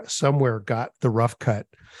somewhere got the rough cut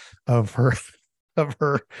of her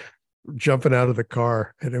jumping out of the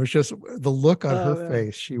car, and it was just the look on her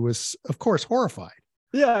face. She was, of course, horrified.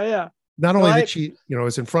 Yeah. Not only that she,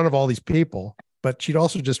 was in front of all these people, but she'd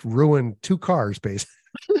also just ruined two cars,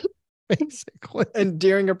 basically. basically. And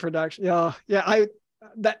during a production, for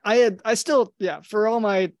all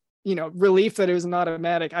my, relief that it was an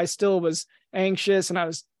automatic, I still was anxious, and I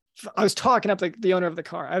was talking up the owner of the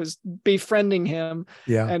car. I was befriending him.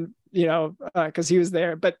 Yeah. And, because he was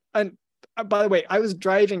there. But by the way, I was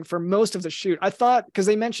driving for most of the shoot. I thought, because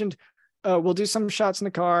they mentioned, we'll do some shots in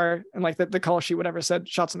the car, and like the call sheet, whatever said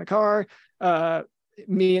shots in the car,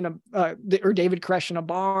 me and or David Koresh in a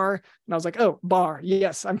bar. And I was like, oh, bar.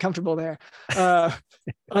 Yes, I'm comfortable there.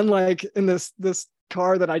 Unlike in this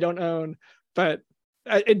car that I don't own, but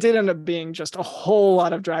it did end up being just a whole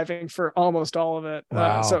lot of driving for almost all of it.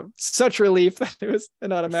 Wow. So such relief that it was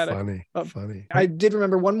an automatic. Funny. I did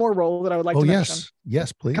remember one more role that I would like to mention.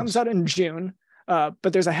 Yes, please. It comes out in June, but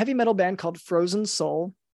there's a heavy metal band called Frozen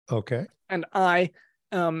Soul. Okay. And I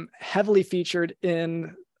heavily featured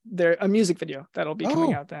in a music video that'll be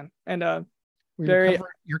coming out then. And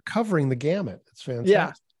you're covering the gamut. It's fantastic.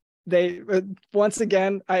 Yeah. They once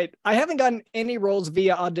again, I haven't gotten any roles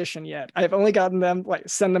via audition yet. I've only gotten them like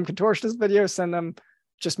send them contortionist video, send them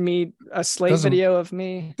just me a slate video of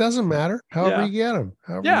me. Doesn't matter. However you get them.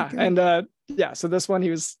 So this one,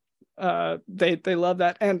 he was they love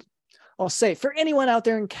that. And I'll say, for anyone out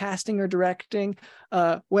there in casting or directing,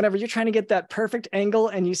 whenever you're trying to get that perfect angle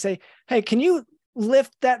and you say, hey, can you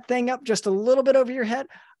lift that thing up just a little bit over your head?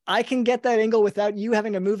 I can get that angle without you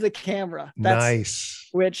having to move the camera. That's nice.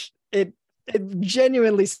 Which it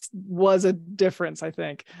genuinely was a difference, I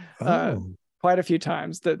think, quite a few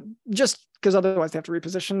times. That just because otherwise they have to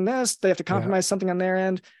reposition this, they have to compromise something on their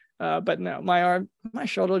end. But no, my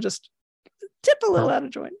shoulder just tipped a little out of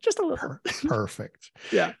joint, just a little. Perfect.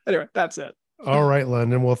 Yeah. Anyway, that's it. All right,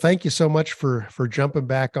 London. Well, thank you so much for jumping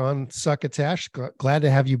back on Succotash. Glad to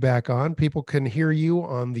have you back on. People can hear you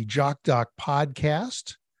on the Jock Doc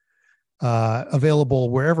podcast,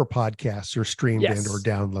 available wherever podcasts are streamed and or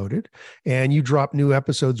downloaded. And you drop new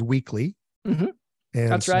episodes weekly. Mm-hmm.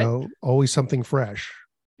 And that's right. Always something fresh.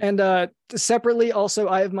 And separately, also,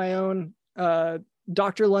 I have my own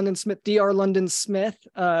Dr. London Smith, Dr. London Smith,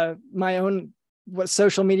 my own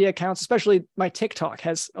social media accounts, especially my TikTok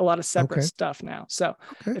has a lot of separate stuff now. So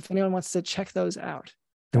if anyone wants to check those out.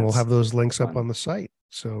 And we'll have those links up on the site.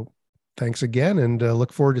 So thanks again, and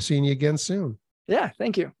look forward to seeing you again soon. Yeah,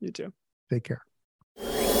 thank you. You too. Take care.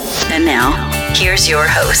 And now, here's your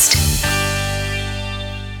host.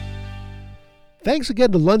 Thanks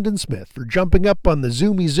again to London Smith for jumping up on the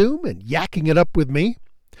Zoomy Zoom and yakking it up with me.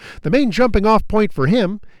 The main jumping off point for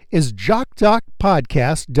him is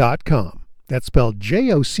jockdocpodcast.com. That's spelled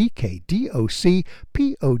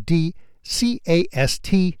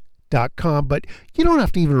JOCKDOCPODCAST.com, but you don't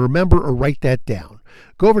have to even remember or write that down.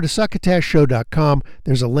 Go over to succotashshow.com.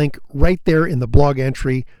 There's a link right there in the blog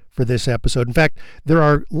entry for this episode. In fact, there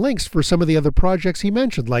are links for some of the other projects he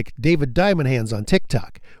mentioned, like David Diamond Hands on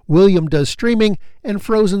TikTok, William Does Streaming, and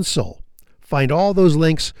Frozen Soul. Find all those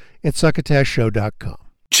links at succotashshow.com.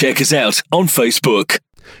 Check us out on Facebook.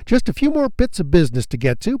 Just a few more bits of business to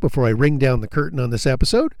get to before I ring down the curtain on this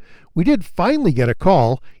episode. We did finally get a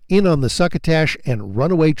call in on the Succotash and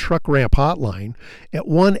Runaway Truck Ramp hotline at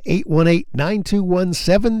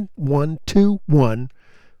 1-818-921-7121.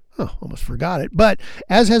 Oh, almost forgot it. But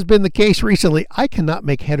as has been the case recently, I cannot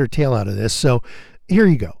make head or tail out of this. So here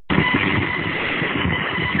you go.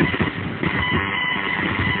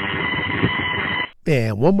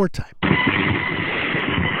 And one more time.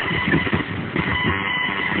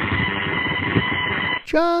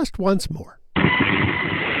 Just once more.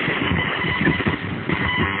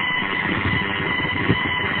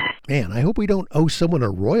 Man, I hope we don't owe someone a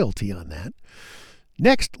royalty on that.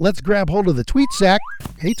 Next, let's grab hold of the tweet sack,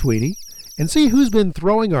 hey Tweety, and see who's been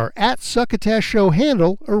throwing our @Succotash Show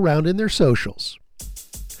handle around in their socials.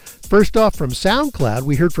 First off, from SoundCloud,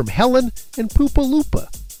 we heard from Helen and Poopaloopa.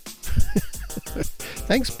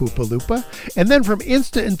 Thanks, Poopaloopa. And then from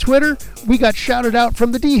Insta and Twitter, we got shouted out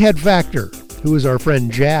from the D-Head Factor, who is our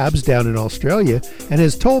friend Jabs down in Australia, and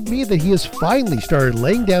has told me that he has finally started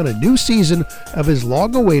laying down a new season of his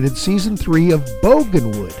long-awaited Season 3 of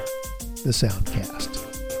Boganwood, the Soundcast.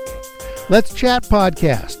 Let's Chat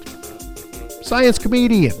Podcast, Science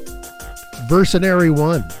Comedian, Versionary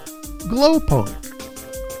 1, Glowpunk,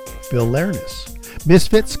 Phil Lernis,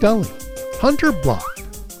 Misfit Scully, Hunter Block,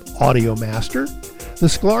 Audio Master, The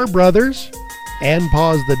Sklar Brothers, and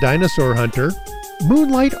Paws the Dinosaur Hunter,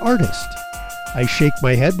 Moonlight Artist, I Shake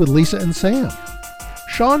My Head with Lisa and Sam,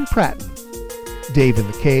 Sean Pratton, Dave in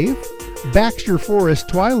the Cave, Baxter Forest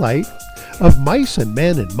Twilight, Of Mice and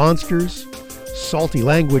Men and Monsters, Salty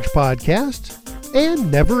Language Podcast,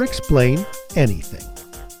 and Never Explain Anything.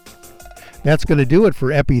 That's going to do it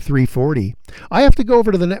for Epi 340. I have to go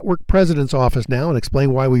over to the network president's office now and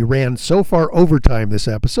explain why we ran so far overtime this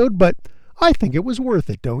episode, but I think it was worth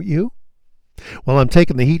it, don't you? While I'm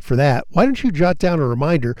taking the heat for that, why don't you jot down a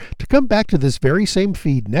reminder to come back to this very same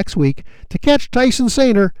feed next week to catch Tyson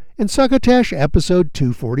Saner in Succotash episode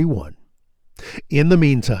 241. In the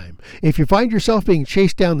meantime, if you find yourself being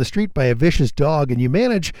chased down the street by a vicious dog and you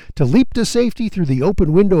manage to leap to safety through the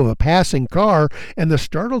open window of a passing car and the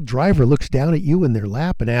startled driver looks down at you in their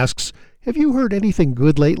lap and asks, "Have you heard anything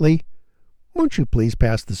good lately?" Won't you please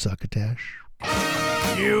pass the succotash?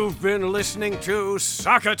 You've been listening to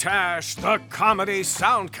Succotash, the comedy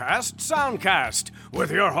soundcast,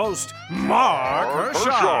 with your host, Mark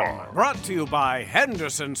Hershon. Brought to you by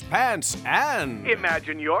Henderson's Pants and...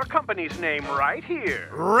 Imagine your company's name right here.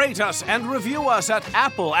 Rate us and review us at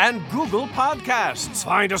Apple and Google Podcasts.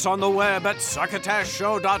 Find us on the web at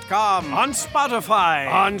succotashshow.com, on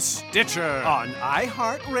Spotify, on Stitcher, on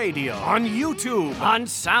iHeartRadio, on YouTube, on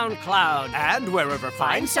SoundCloud, and wherever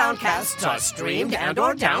fine soundcasts are streamed and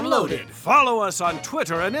or downloaded. Follow us on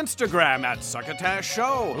Twitter and Instagram at Succotash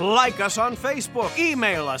Show. Like us on Facebook.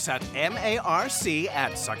 Email us at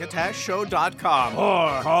marc@succotashshow.com.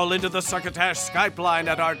 Or call into the Succotash Skype line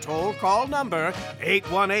at our toll call number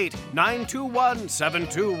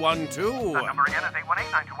 818-921-7212. That number again is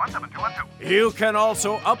 818-921-7212. You can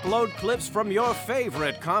also upload clips from your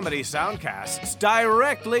favorite comedy soundcasts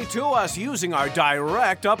directly to us using our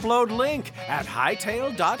direct upload link at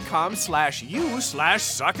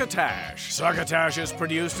hightail.com/u/Succotash. Succotash is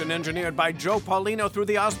produced and engineered by Joe Paulino through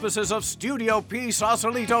the auspices of Studio P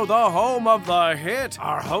Sausalito, the home of the hit.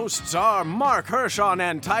 Our hosts are Mark Hershon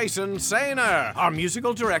and Tyson Saner. Our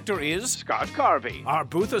musical director is Scott Carvey. Our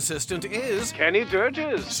booth assistant is Kenny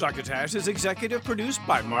Durges. Succotash is executive produced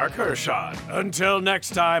by Mark Hershon. Until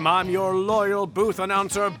next time, I'm your loyal booth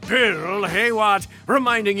announcer, Bill Haywatt,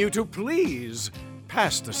 reminding you to please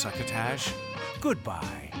pass the succotash.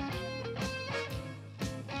 Goodbye.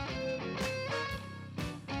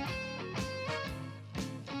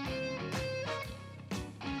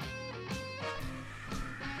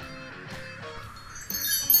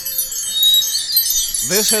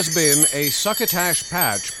 This has been a Succotash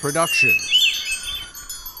Patch production.